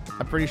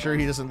 I'm pretty sure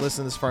he doesn't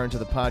listen this far into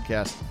the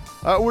podcast.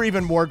 We're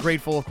even more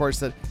grateful, of course,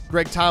 that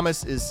Greg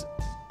Thomas is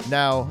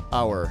now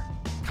our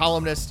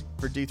columnist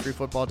for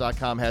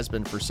D3Football.com, has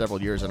been for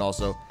several years. And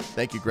also,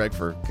 thank you, Greg,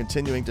 for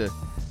continuing to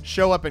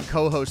show up and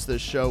co-host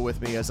this show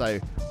with me as I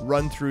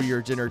run through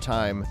your dinner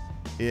time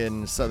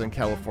in Southern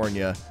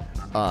California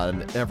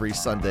on every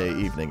Sunday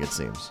evening, it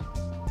seems.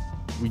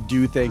 We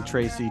do thank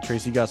Tracy.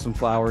 Tracy got some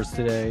flowers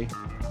today.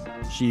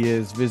 She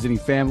is visiting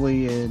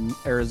family in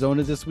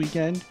Arizona this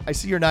weekend. I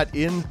see you're not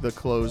in the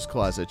clothes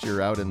closet.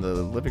 You're out in the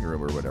living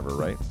room or whatever,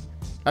 right?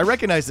 I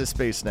recognize this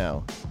space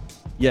now.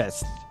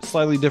 Yes,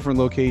 slightly different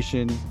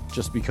location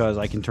just because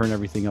I can turn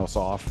everything else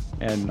off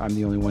and I'm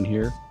the only one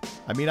here.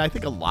 I mean, I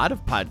think a lot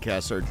of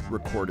podcasts are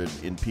recorded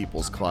in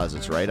people's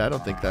closets, right? I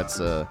don't think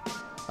that's I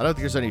don't think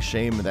there's any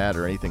shame in that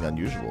or anything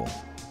unusual.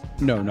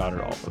 No, not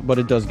at all. But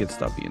it does get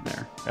stuffy in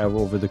there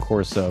over the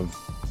course of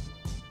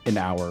an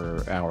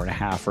hour, hour and a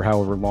half, or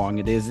however long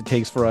it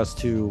takes for us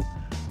to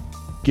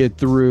get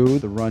through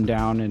the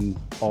rundown and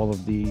all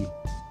of the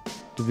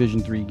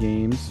Division III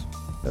games.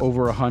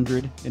 Over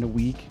 100 in a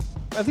week.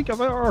 I think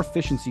our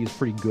efficiency is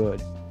pretty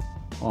good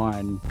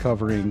on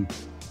covering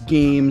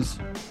games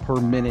per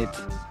minute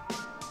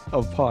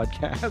of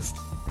podcast.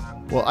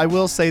 Well, I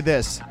will say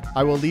this.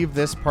 I will leave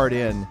this part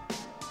in.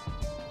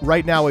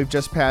 Right now, we've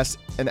just passed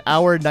an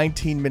hour,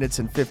 19 minutes,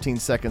 and 15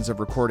 seconds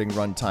of recording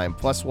runtime.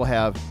 Plus, we'll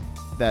have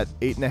that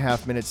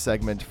 8.5-minute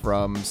segment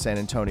from San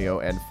Antonio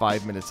and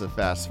 5 minutes of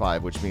Fast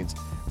Five, which means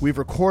we've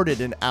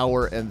recorded an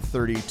hour and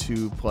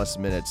 32 plus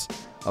minutes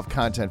of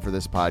content for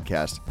this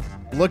podcast.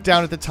 Look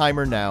down at the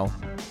timer now,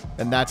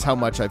 and that's how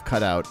much I've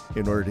cut out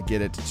in order to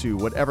get it to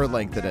whatever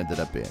length it ended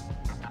up being.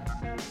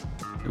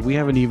 We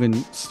haven't even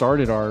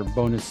started our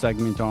bonus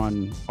segment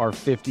on our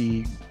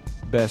 50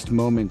 best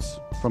moments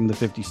from the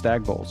 50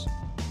 Stag Bowls.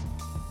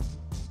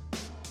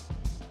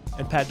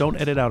 And Pat, don't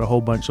edit out a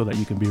whole bunch so that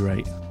you can be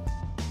right.